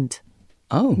for a hint.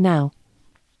 Oh. Now,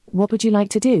 what would you like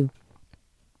to do?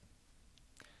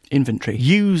 Inventory.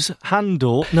 Use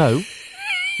handle. No.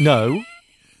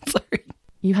 Sorry.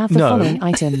 You have the No. following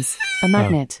items: a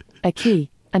magnet, a key,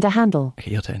 and a handle.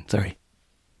 Okay, your turn. Sorry.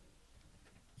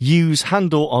 Use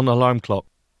handle on alarm clock.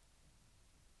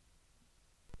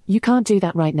 You can't do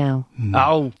that right now.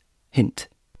 Oh. Hint.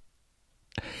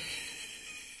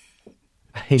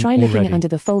 Hint Try looking already. under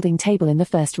the folding table in the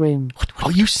first room. Oh,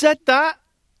 you said that?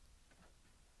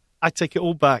 I take it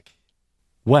all back.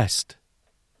 West.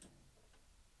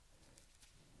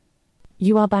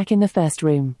 You are back in the first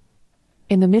room.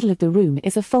 In the middle of the room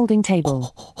is a folding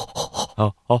table.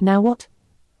 Oh. Now what?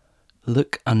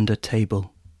 Look under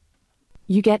table.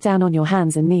 You get down on your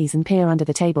hands and knees and peer under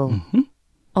the table.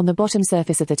 On the bottom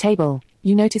surface of the table,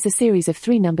 you notice a series of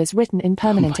 3 numbers written in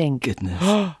permanent Oh my ink.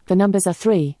 goodness. The numbers are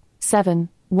 3, 7,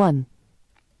 1.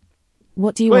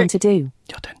 What do you Wait. want to do?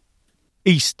 Your turn.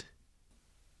 East.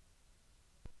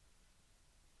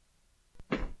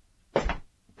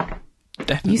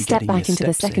 Definitely You step getting back your into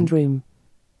the steps second in. room.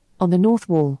 On the north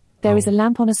wall, there is a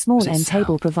lamp on a small Was it end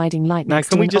table south? providing light Now, next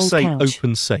can to we an just old say couch.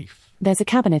 open safe? There's a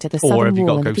cabinet at the Or southern have you wall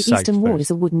got to and go at the south eastern wall first?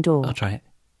 is a wooden door. I'll try it.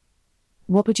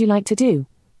 What would you like to do?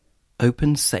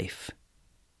 Open safe.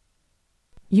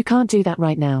 You can't do that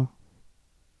right now.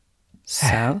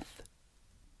 South.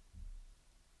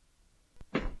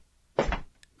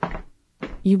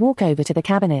 You walk over to the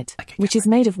cabinet, Okay, which is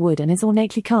made of wood and is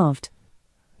ornately carved.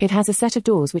 It has a set of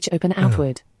doors which open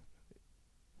outward.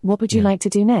 What would you Yeah. like to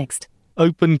do next?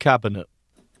 Open cabinet.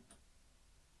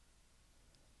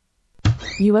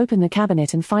 You open the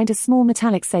cabinet and find a small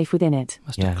metallic safe within it.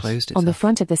 Must have Yes. closed it. On the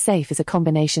front of the safe is a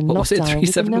combination What lock was it, dial with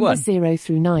the 371? numbers 0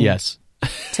 through 9. Yes.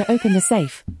 To open the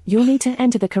safe, you'll need to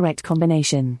enter the correct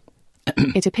combination.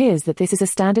 It appears that this is a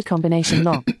standard combination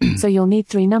lock, so you'll need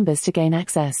 3 numbers to gain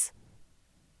access.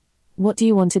 What do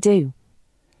you want to do?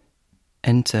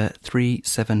 Enter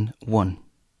 371.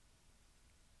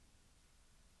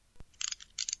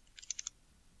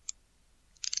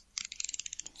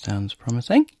 Sounds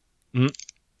promising.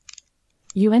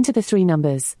 You enter the 3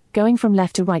 numbers, going from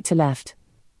left to right to left.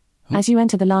 As you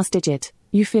enter the last digit,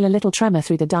 you feel a little tremor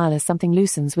through the dial as something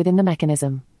loosens within the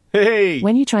mechanism. Hey!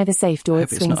 When you try the safe door, I it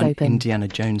hope it's swings not an open. Indiana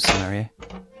Jones scenario.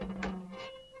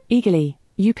 Eagerly,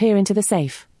 you peer into the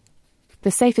safe.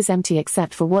 The safe is empty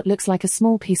except for what looks like a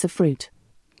small piece of fruit.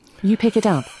 You pick it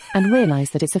up and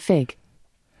realize that it's a fig.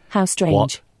 How strange.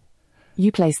 What?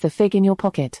 You place the fig in your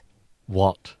pocket.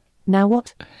 What? Now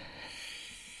what?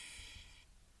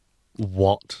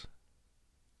 What?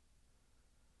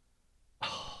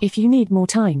 If you need more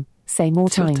time, say more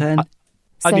It's your time. turn. I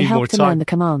Say need help more to time. learn the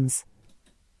commands.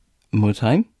 More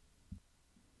time.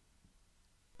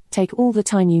 Take all the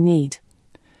time you need.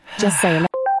 Just say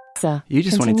Alexa. You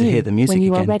just wanted to continue hear the music when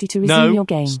you are again. ready to resume No, your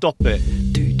game. stop it. I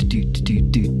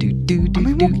I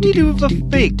mean, what can you do with a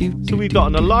fig? So we've got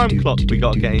an alarm clock we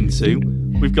got to get into.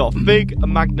 We've got a fig, a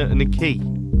magnet, and a key.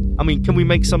 I mean, can we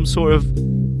make some sort of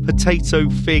potato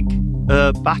fig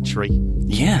battery?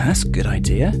 Yeah, that's a good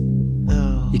idea.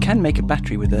 You can make a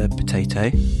battery with a potato.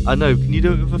 I know. Can you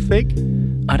do it with a fig?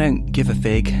 I don't give a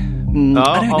fig. I don't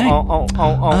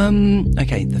know.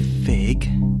 Okay, the fig,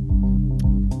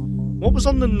 What was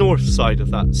on the north side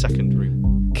of that second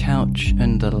room? couch,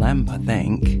 and a lamp, I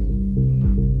think.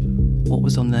 What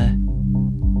was on the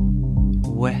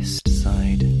west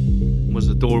side? Was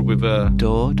a door with a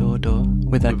Door.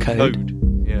 With a with code.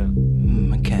 Yeah.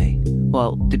 Okay.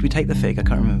 Well, did we take the fig? I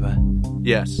can't remember.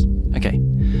 Yes. Okay.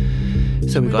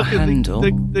 So we've got a Look at handle.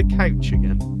 the couch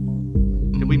again.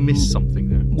 Did we miss something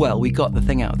there? Well, we got the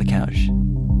thing out of the couch.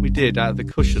 We did out of the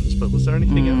cushions, but was there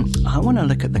anything else? I want to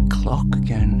look at the clock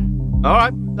again. All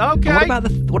right. Okay.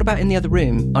 And what about in the other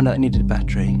room? Oh no, it needed a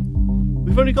battery.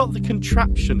 We've only got the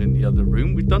contraption in the other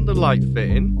room. We've done the light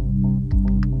fitting.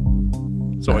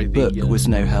 Sorry, That book was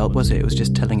no help, was it? It was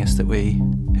just telling us that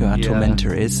who our Yeah.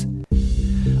 tormentor is.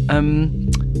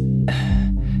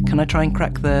 Can I try and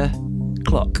crack the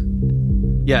clock?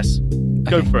 Yes.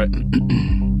 Go Okay. for it.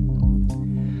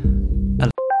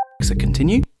 So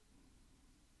continue.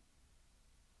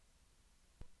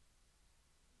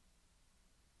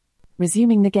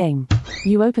 Resuming the game.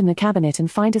 You open the cabinet and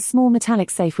find a small metallic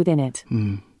safe within it.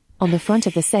 On the front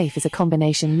of the safe is a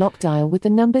combination lock dial with the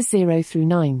numbers 0 through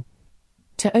 9.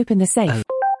 To open the safe,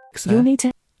 you'll need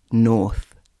to...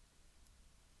 North.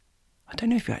 I don't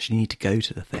know if you actually need to go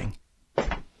to the thing.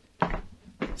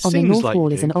 On the north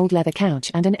wall is an old leather couch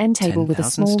and an end table with a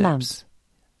 10,000 small lamp. steps.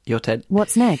 Your Ted.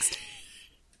 What's next?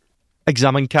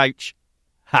 Examine couch.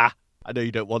 Ha! I know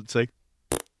you don't want to.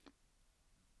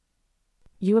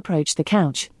 You approach the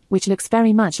couch, which looks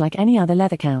very much like any other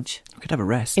leather couch. We could have a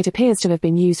rest. It appears to have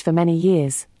been used for many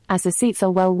years, as the seats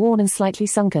are well worn and slightly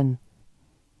sunken.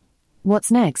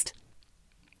 What's next?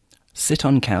 Sit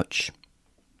on couch.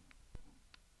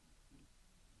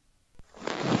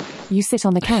 You sit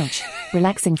on the couch,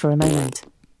 relaxing for a moment.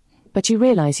 But you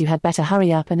realise you had better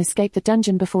hurry up and escape the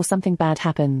dungeon before something bad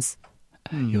happens.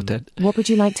 You're dead. What would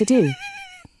you like to do?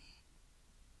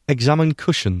 Examine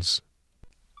cushions.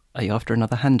 Are you after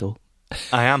another handle?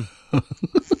 I am. You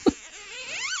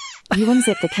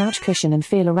unzip the couch cushion and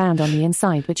feel around on the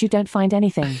inside, but you don't find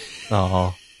anything.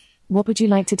 Oh. What would you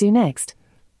like to do next?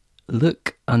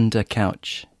 Look under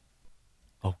couch.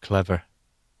 Oh, clever.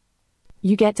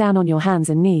 You get down on your hands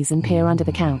and knees and peer under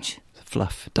the couch.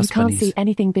 Fluff. You Dust can't bunnies. see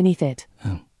anything beneath it.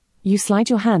 Oh. You slide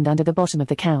your hand under the bottom of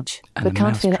the couch, And but a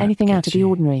can't feel mousetrap anything out of gets the you.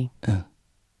 ordinary. Oh.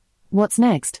 What's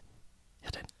next?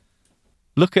 You're dead.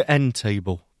 Look at end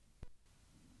table.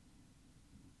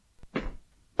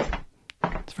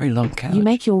 It's a very long couch. You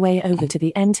make your way over to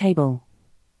the end table.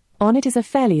 On it is a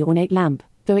fairly ornate lamp,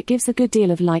 though it gives a good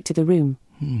deal of light to the room.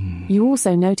 You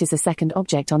also notice a second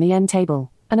object on the end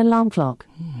table, an alarm clock.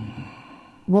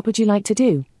 What would you like to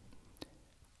do?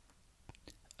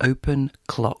 Open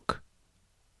clock.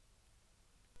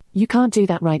 You can't do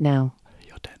that right now.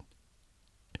 You're dead.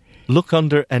 Look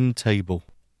under end table.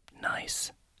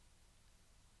 Nice.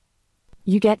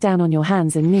 You get down on your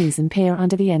hands and knees and peer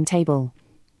under the end table.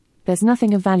 There's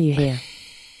nothing of value here.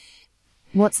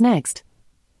 What's next?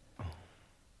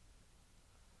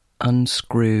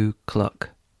 Unscrew clock.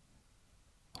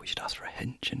 We should ask for a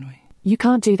hint, shouldn't we? You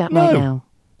can't do that right No. now.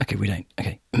 Okay, we don't.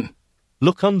 Okay.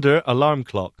 Look under alarm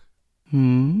clock.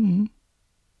 You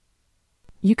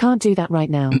can't do that right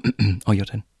now. Oh, your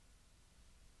turn.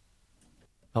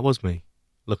 That was me.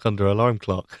 Look under alarm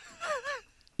clock.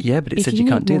 Yeah, but it If said you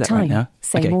can't need do more that time, right now.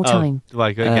 say Okay. more time. Do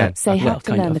I go again? Say well, help to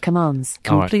kind learn of. the commands.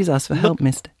 Can All we right. please ask for help,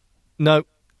 mister? No.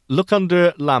 Look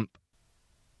under lamp.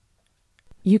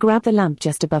 You grab the lamp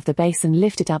just above the base and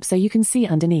lift it up so you can see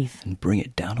underneath. And bring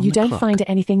it down on You the don't clock. find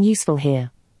anything useful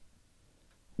here.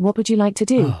 What would you like to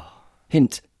do?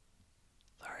 Hint.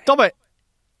 Stop it!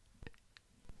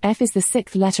 F is the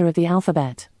 6th letter of the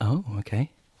alphabet. Oh,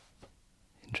 okay.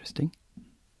 Interesting.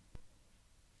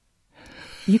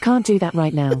 You can't do that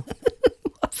right now.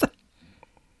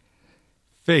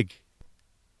 Fig.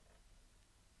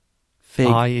 Fig.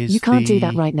 I is You can't the... do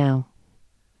that right now.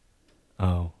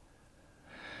 Oh.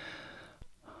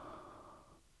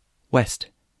 West.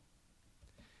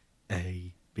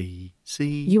 A, B,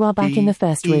 C, You are back in the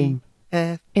first D, room.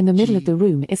 F, In the middle of G, the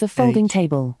room is a folding H.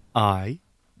 table. I.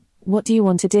 What do you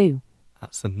want to do?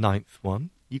 That's the 9th one.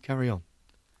 You carry on.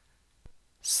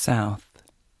 South.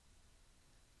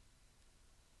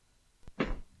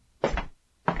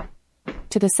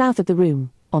 To the south of the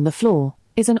room, on the floor,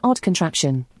 is an odd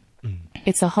contraption.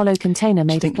 It's a hollow container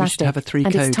made of think we should plastic, have a three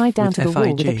and it's code tied down with to the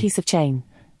wall with a FIG? piece of chain.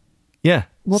 Yeah.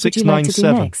 What would you like to do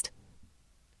 697. next?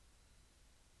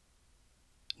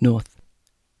 North.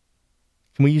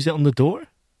 Can we use it on the door?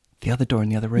 The other door in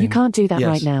the other room. You can't do that Yes.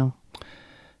 right now.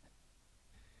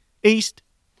 East.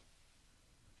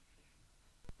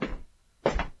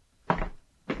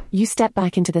 You step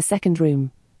back into the second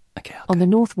room. Okay, I'll On go. the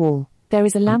north wall, there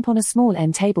is a lamp on a small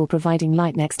end table providing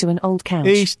light next to an old couch.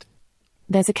 East.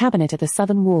 There's a cabinet at the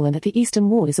southern wall, and at the eastern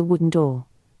wall is a wooden door.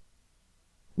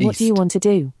 What do you East. want to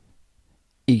do?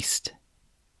 East.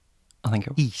 I think.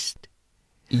 East.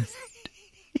 East.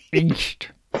 East.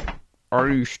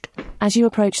 East. As you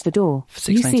approach the door, you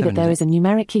see 697, that there is is a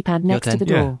numeric keypad next to 10? the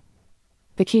door. Yeah.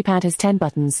 The keypad has 10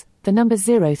 buttons, the numbers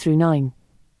 0 through 9.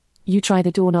 You try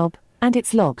the doorknob, and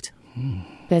it's locked.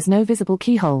 There's no visible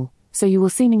keyhole, so you will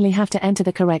seemingly have to enter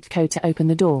the correct code to open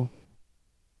the door.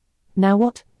 Now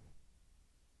what?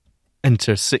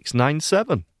 Enter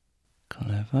 697.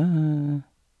 Clever.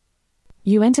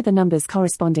 You enter the numbers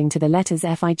corresponding to the letters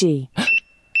FIG.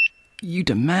 You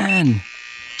the man.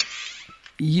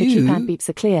 The You. keypad beeps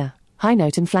a clear, high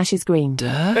note and flashes green.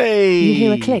 Duh. Hey! You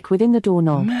hear a click within the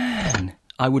doorknob. Man.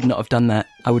 I would not have done that.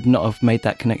 I would not have made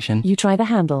that connection. You try the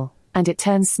handle. and it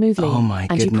turns smoothly, Oh my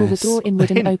and you pull the goodness. door inward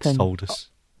The and hint open. told us.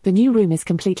 The new room is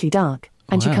completely dark,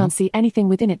 and you Wow. can't see anything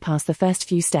within it past the first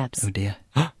few steps. Oh dear.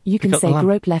 You can Pick up the say lamp.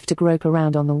 grope left to grope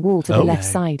around on the wall to the Oh. left No.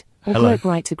 side, or Hello. grope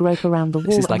right to grope around the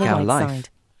wall is on like the our right life.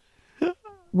 side.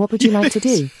 What would you like to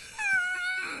do?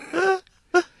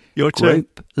 Your turn.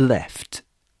 Grope left.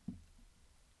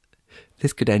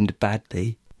 This could end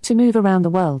badly. To move around the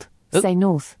world, Oh. say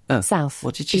north, Oh. south,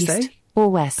 What did she east, say? or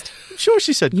west. I'm sure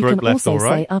she said You grope can left, also all say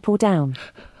right. up or down.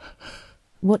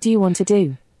 What do you want to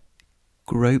do?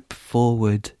 Grope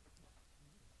forward.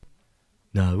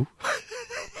 No.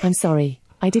 I'm sorry,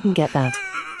 I didn't get that.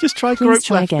 Just try Please grope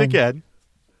try left again. again.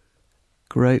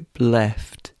 Grope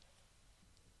left.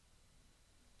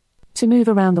 To move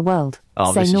around the world,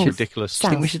 Oh, say this is north, ridiculous. south, I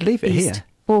think we should leave it east, here.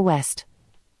 or west.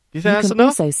 You think You that's can enough?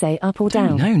 also say up or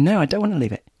down. No, I don't want to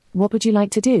leave it. What would you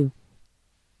like to do?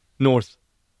 North.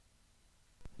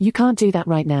 You can't do that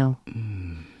right now.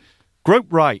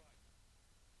 Grope right.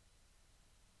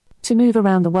 To move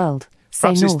around the world, say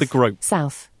Perhaps it's north, the grope.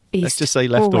 south, east, Let's just say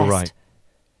left or west. right.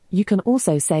 You can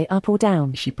also say up or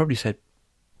down. She probably said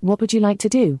What would you like to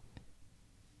do?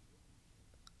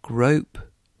 grope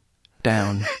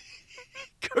down.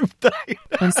 Grope down.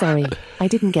 I'm sorry, I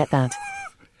didn't get that.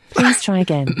 Please try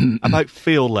again. About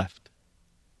feel left.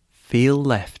 Feel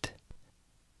left.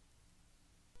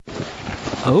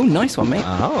 Oh, nice one, mate.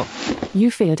 Oh.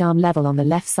 You feel at arm level on the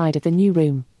left side of the new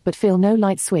room, but feel no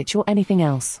light switch or anything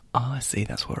else. Oh, I see.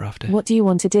 That's what we're after. What do you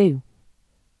want to do?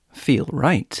 Feel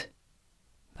right.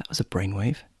 That was a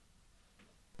brainwave.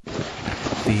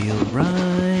 Feel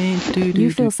right.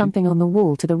 You feel something on the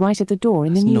wall to the right of the door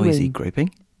in the That's new noisy room.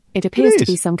 groping. It appears to is.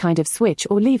 be some kind of switch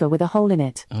or lever with a hole in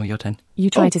it. Oh, your turn. You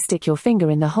try to stick your finger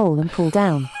in the hole and pull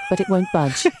down, but it won't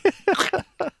budge.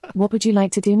 What would you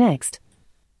like to do next?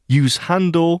 Use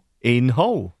handle in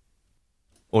hole.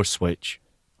 Or switch.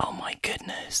 Oh my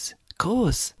goodness. Of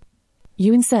course.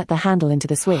 You insert the handle into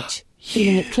the switch,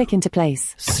 feeling it click into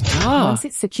place. Star. Once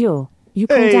it's secure, you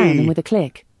pull down and with a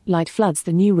click, light floods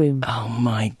the new room. Oh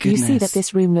my You goodness. see that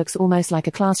this room looks almost like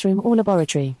a classroom or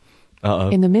laboratory. Uh-oh.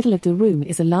 In the middle of the room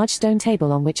is a large stone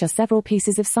table on which are several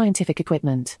pieces of scientific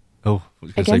equipment. Oh, I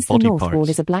was going to say Against the body north parts. wall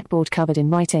is a blackboard covered in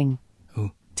writing.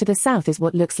 Ooh. To the south is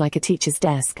what looks like a teacher's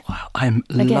desk. Wow, I'm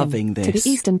Again, loving this. to the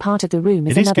eastern part of the room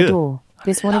is It is another good. door,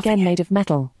 this one loving again it. made of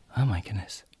metal. Oh my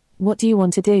goodness. What do you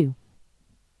want to do?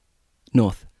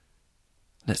 North.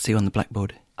 Let's see on the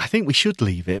blackboard. I think we should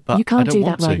leave it, but You can't I don't do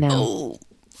want that right to. now.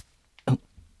 Oh.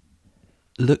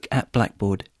 Look at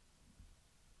blackboard.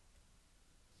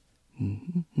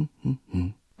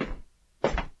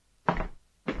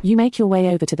 You make your way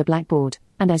over to the blackboard,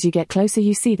 and as you get closer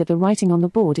you see that the writing on the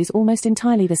board is almost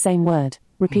entirely the same word,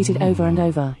 repeated over and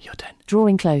over. Your turn.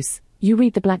 Drawing close, you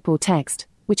read the blackboard text,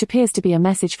 which appears to be a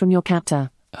message from your captor.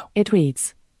 Oh. It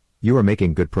reads, You are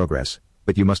making good progress,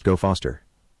 but you must go faster.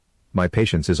 My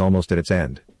patience is almost at its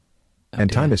end. And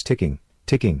dear. time is ticking,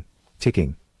 ticking,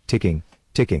 ticking, ticking,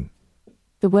 ticking.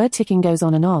 the word ticking goes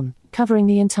on, covering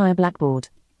the entire blackboard.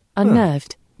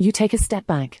 Unnerved, you take a step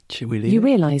back. Should we leave You it?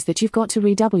 realize that you've got to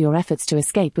redouble your efforts to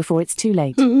escape before it's too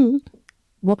late.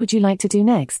 What would you like to do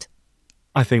next?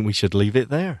 I think we should leave it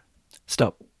there.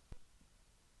 Stop.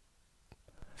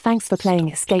 Thanks for playing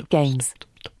escape games.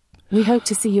 We hope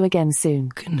to see you again soon.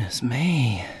 Goodness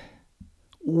me.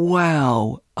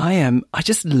 Wow. I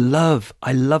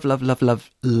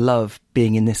love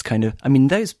being in this kind of, I mean,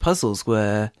 those puzzles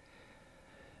were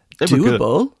They were good.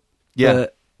 doable, Yeah.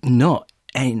 but not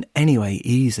in any way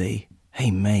easy.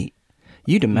 Hey, mate,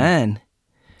 you the man.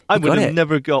 I You would got have it.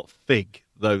 never got Fig,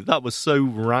 though. That was so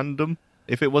random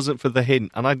if it wasn't for the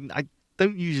hint. And I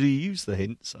don't usually use the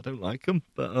hints. I don't like them.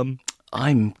 But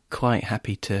I'm quite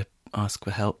happy to ask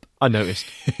for help. I noticed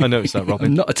that, I'm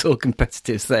Robin. not at all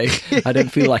competitive, so I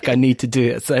don't feel like I need to do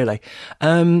it solo.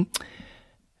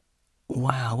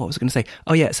 Wow, what was I going to say?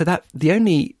 Oh yeah, so that the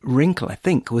only wrinkle I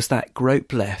think was that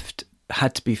grope left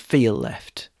had to be feel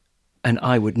left, and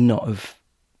I would not have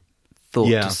thought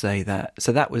Yeah. to say that.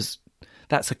 So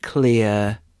that's a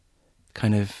clear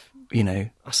kind of, you know,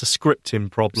 That's a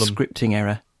scripting problem. scripting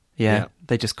error. Yeah, Yeah.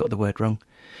 they just got the word wrong,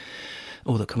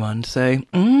 or the command. So,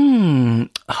 oh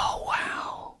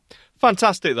wow.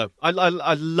 Fantastic, though. I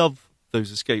love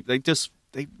those escape.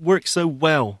 They work so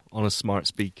well on a smart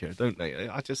speaker, don't they?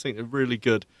 I just think they're really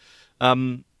good.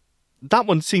 That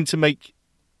one seemed to make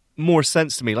more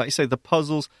sense to me. Like you say, the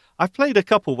puzzles. I've played a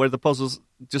couple where the puzzles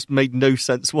just made no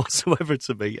sense whatsoever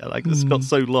to me. I just got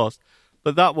so lost.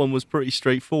 But that one was pretty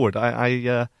straightforward.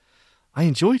 I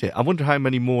enjoyed it. I wonder how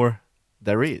many more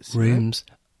there is. Rooms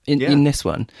Yeah. in this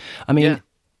one. I mean, Yeah.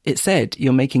 it said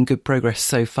you're making good progress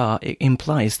so far. It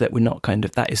implies that we're not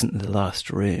that isn't the last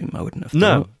room. I wouldn't have thought.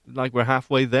 No, like we're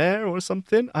halfway there or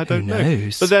something. I don't know. Who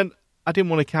knows? But then I didn't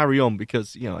want to carry on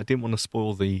because, I didn't want to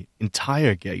spoil the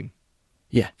entire game.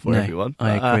 Yeah, for everyone.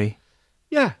 I agree.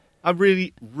 Yeah, I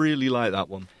really, really like that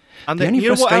one. And the only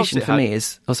frustration for me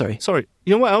is... Oh, sorry. Sorry.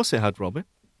 You know what else it had, Robin?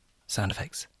 Sound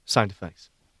effects. Sound effects.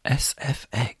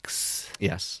 SFX.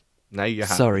 Yes. Now you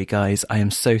have. Sorry, guys. I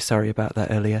am so sorry about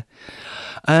that earlier.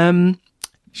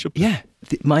 Should be. Yeah.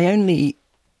 My only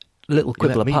little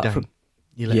quibble apart from...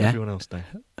 You let everyone else down.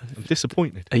 I'm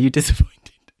disappointed. Are you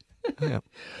disappointed? Yeah.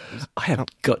 I have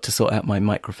got to sort out my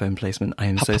microphone placement. I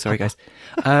am so sorry, guys.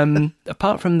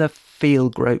 Apart from the feel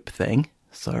grope thing,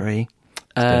 sorry,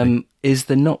 is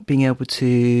the not being able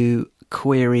to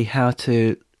query how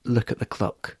to look at the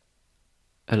clock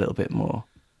a little bit more.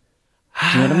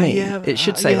 Do you know what I mean? Yeah, it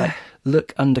should say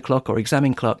look under clock or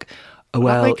examine clock.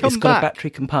 Well, it's got a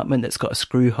battery compartment that's got a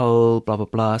screw hole, blah, blah,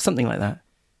 blah, something like that.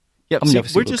 Yeah,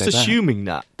 we're just assuming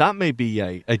that may be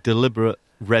a deliberate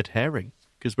red herring.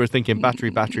 Because we're thinking battery,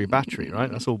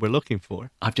 right? That's all we're looking for.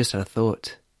 I've just had a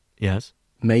thought. Yes?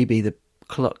 Maybe the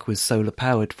clock was solar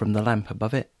powered from the lamp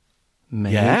above it.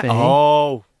 Maybe. Yeah?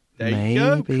 Oh, there you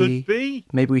go. Could be.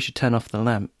 Maybe we should turn off the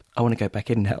lamp. I want to go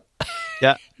back in now.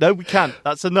 Yeah. No, we can't.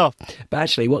 That's enough. But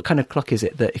actually, what kind of clock is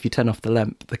it that if you turn off the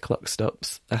lamp, the clock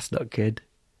stops? That's not good.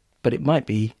 But it might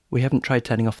be. We haven't tried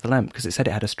turning off the lamp because it said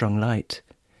it had a strong light.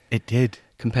 It did.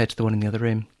 Compared to the one in the other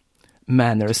room.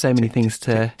 Man, there are so many things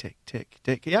to...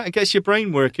 Tick. Yeah, it gets your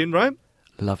brain working, right?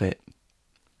 Love it.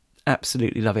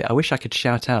 Absolutely love it. I wish I could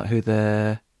shout out who is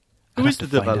the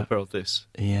developer of this?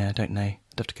 Yeah, I don't know. I'd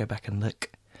have to go back and look.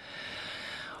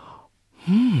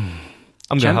 I'm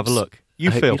going to have a look.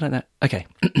 You feel like that? Okay.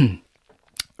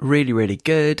 Really, really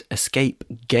good. Escape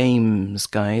Games,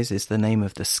 guys, is the name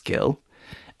of the skill.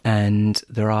 And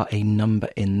there are a number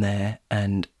in there.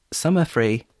 And some are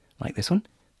free, like this one.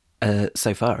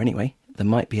 So far, anyway. There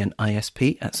might be an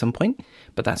ISP at some point,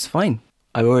 but that's fine.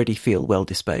 I already feel well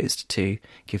disposed to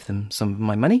give them some of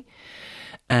my money.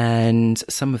 And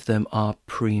some of them are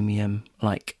premium,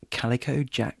 like Calico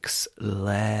Jack's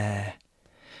Lair.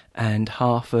 And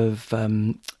half of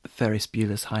Ferris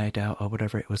Bueller's Hideout, or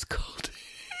whatever it was called.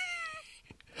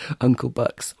 Uncle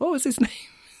Bucks. What was his name?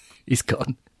 He's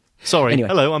gone. Sorry. Anyway.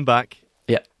 Hello, I'm back.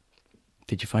 Yeah.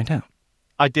 Did you find out?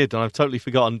 I did, and I've totally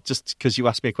forgotten just because you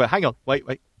asked me a question. Hang on. Wait.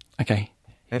 Okay.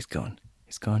 He's gone.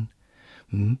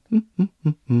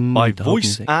 My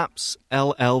Voice Apps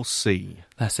LLC.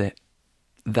 That's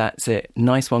it.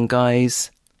 Nice one,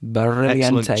 guys. Brilliant.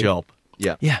 Excellent job.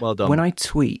 Yeah. Well done. When I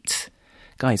tweet,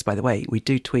 guys, by the way, we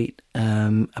do tweet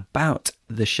about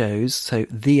the shows. So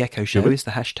the Echo Show is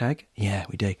the hashtag. Yeah,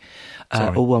 we do.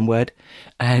 All one word.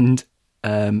 And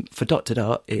for dot to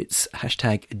dot, it's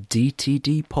hashtag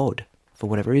DTD pod for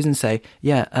whatever reason. So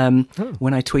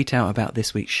when I tweet out about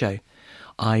this week's show,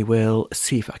 I will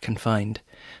see if I can find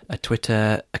a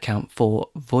Twitter account for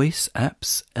Voice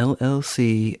Apps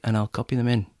LLC, and I'll copy them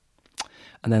in.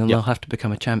 And then they'll have to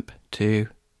become a champ to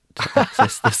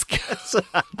access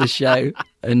the show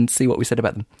and see what we said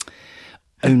about them.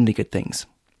 Only good things,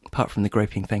 apart from the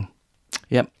groping thing.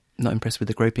 Yep, not impressed with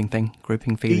the groping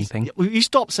feeling thing. You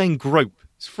stop saying grope.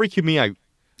 It's freaking me out.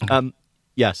 Okay.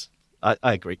 Yes, I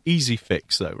agree. Easy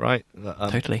fix, though, right?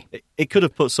 Totally. It could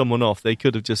have put someone off. They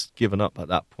could have just given up at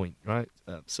that point, right?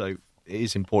 So it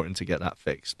is important to get that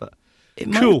fixed. But it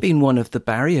might have been one of the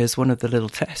barriers, one of the little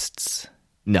tests.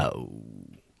 No.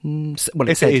 Well,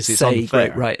 it said say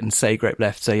grape right and say grape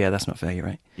left. So, yeah, that's not fair. You're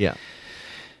right. Yeah.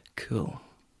 Cool.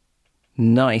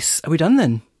 Nice. Are we done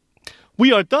then?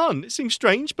 We are done. It seems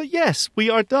strange, but yes,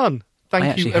 we are done.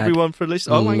 Thank you, everyone, for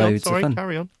listening. Oh, hang on. Sorry,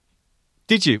 carry on.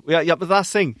 Did you? Yeah, but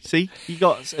that's the thing. See, you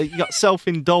got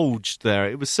self-indulged there.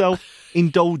 It was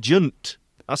self-indulgent.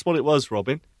 That's what it was,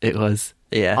 Robin. It was,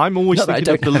 yeah. I'm always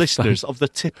thinking of the listeners, of the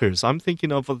tippers. I'm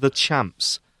thinking of the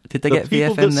champs. Did they get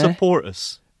people VFM that there? Support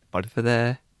us. For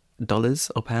their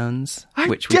dollars or pounds? How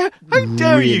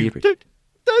dare you?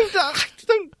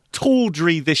 Don't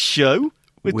tawdry this show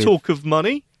with talk of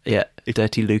money. Yeah,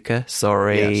 Dirty Luca,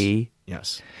 sorry.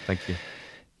 Yes, thank you.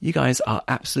 You guys are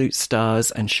absolute stars,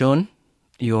 and Sean,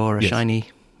 you're a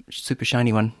super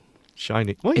shiny one.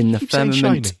 Shiny? Why in you the keep saying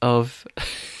firmament shiny? of...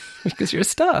 because you're a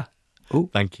star. Oh,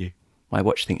 thank you. My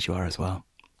watch thinks you are as well.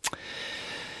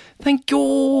 Thank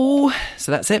you.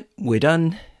 So that's it. We're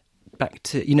done. Back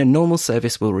to, normal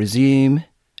service will resume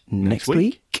next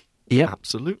week. Yeah,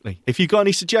 absolutely. If you've got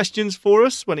any suggestions for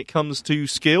us when it comes to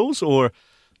skills or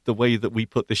the way that we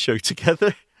put the show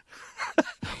together,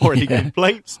 or any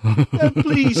complaints,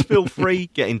 please feel free,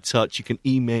 get in touch. You can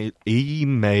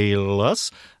email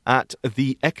us at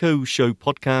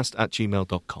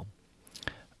theechoshowpodcast@gmail.com.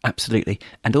 Absolutely.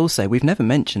 And also, we've never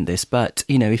mentioned this, but,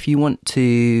 if you want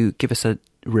to give us a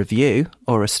review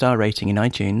or a star rating in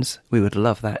iTunes, we would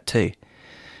love that too.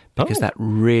 Because that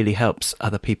really helps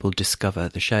other people discover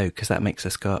the show, because that makes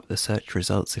us go up the search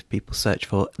results if people search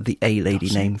for the A Lady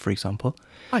name, for example.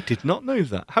 I did not know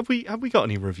that. Have we got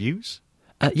any reviews?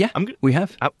 Yeah, we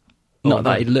have. Not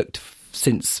that I looked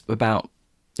since about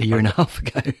a year and a half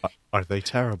ago. Are they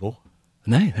terrible?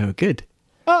 No, they were good.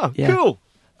 Oh, yeah. Cool.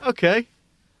 Okay.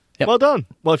 Yep. Well done.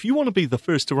 Well, if you want to be the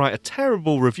first to write a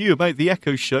terrible review about The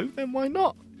Echo Show, then why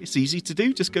not? It's easy to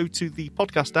do. Just go to the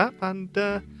podcast app and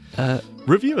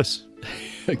review us.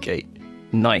 Okay.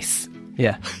 Nice.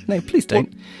 Yeah. No, please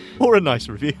don't. Or a nice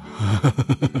review.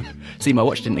 See, my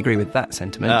watch didn't agree with that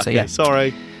sentiment. Okay, so yeah.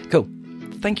 Sorry. Cool.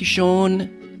 Thank you,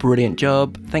 Sean. Brilliant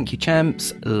job. Thank you,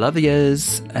 champs. Love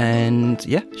yous. And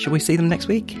yeah, shall we see them next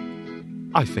week?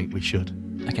 I think we should.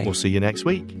 Okay. We'll see you next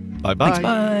week. Bye-bye. Thanks,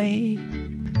 bye.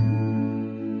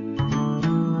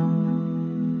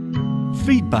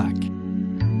 Feedback.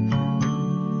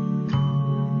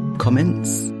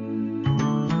 Comments.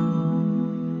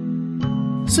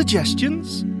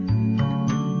 Suggestions.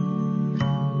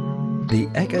 The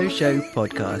Echo Show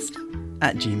Podcast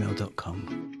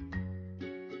 @gmail.com.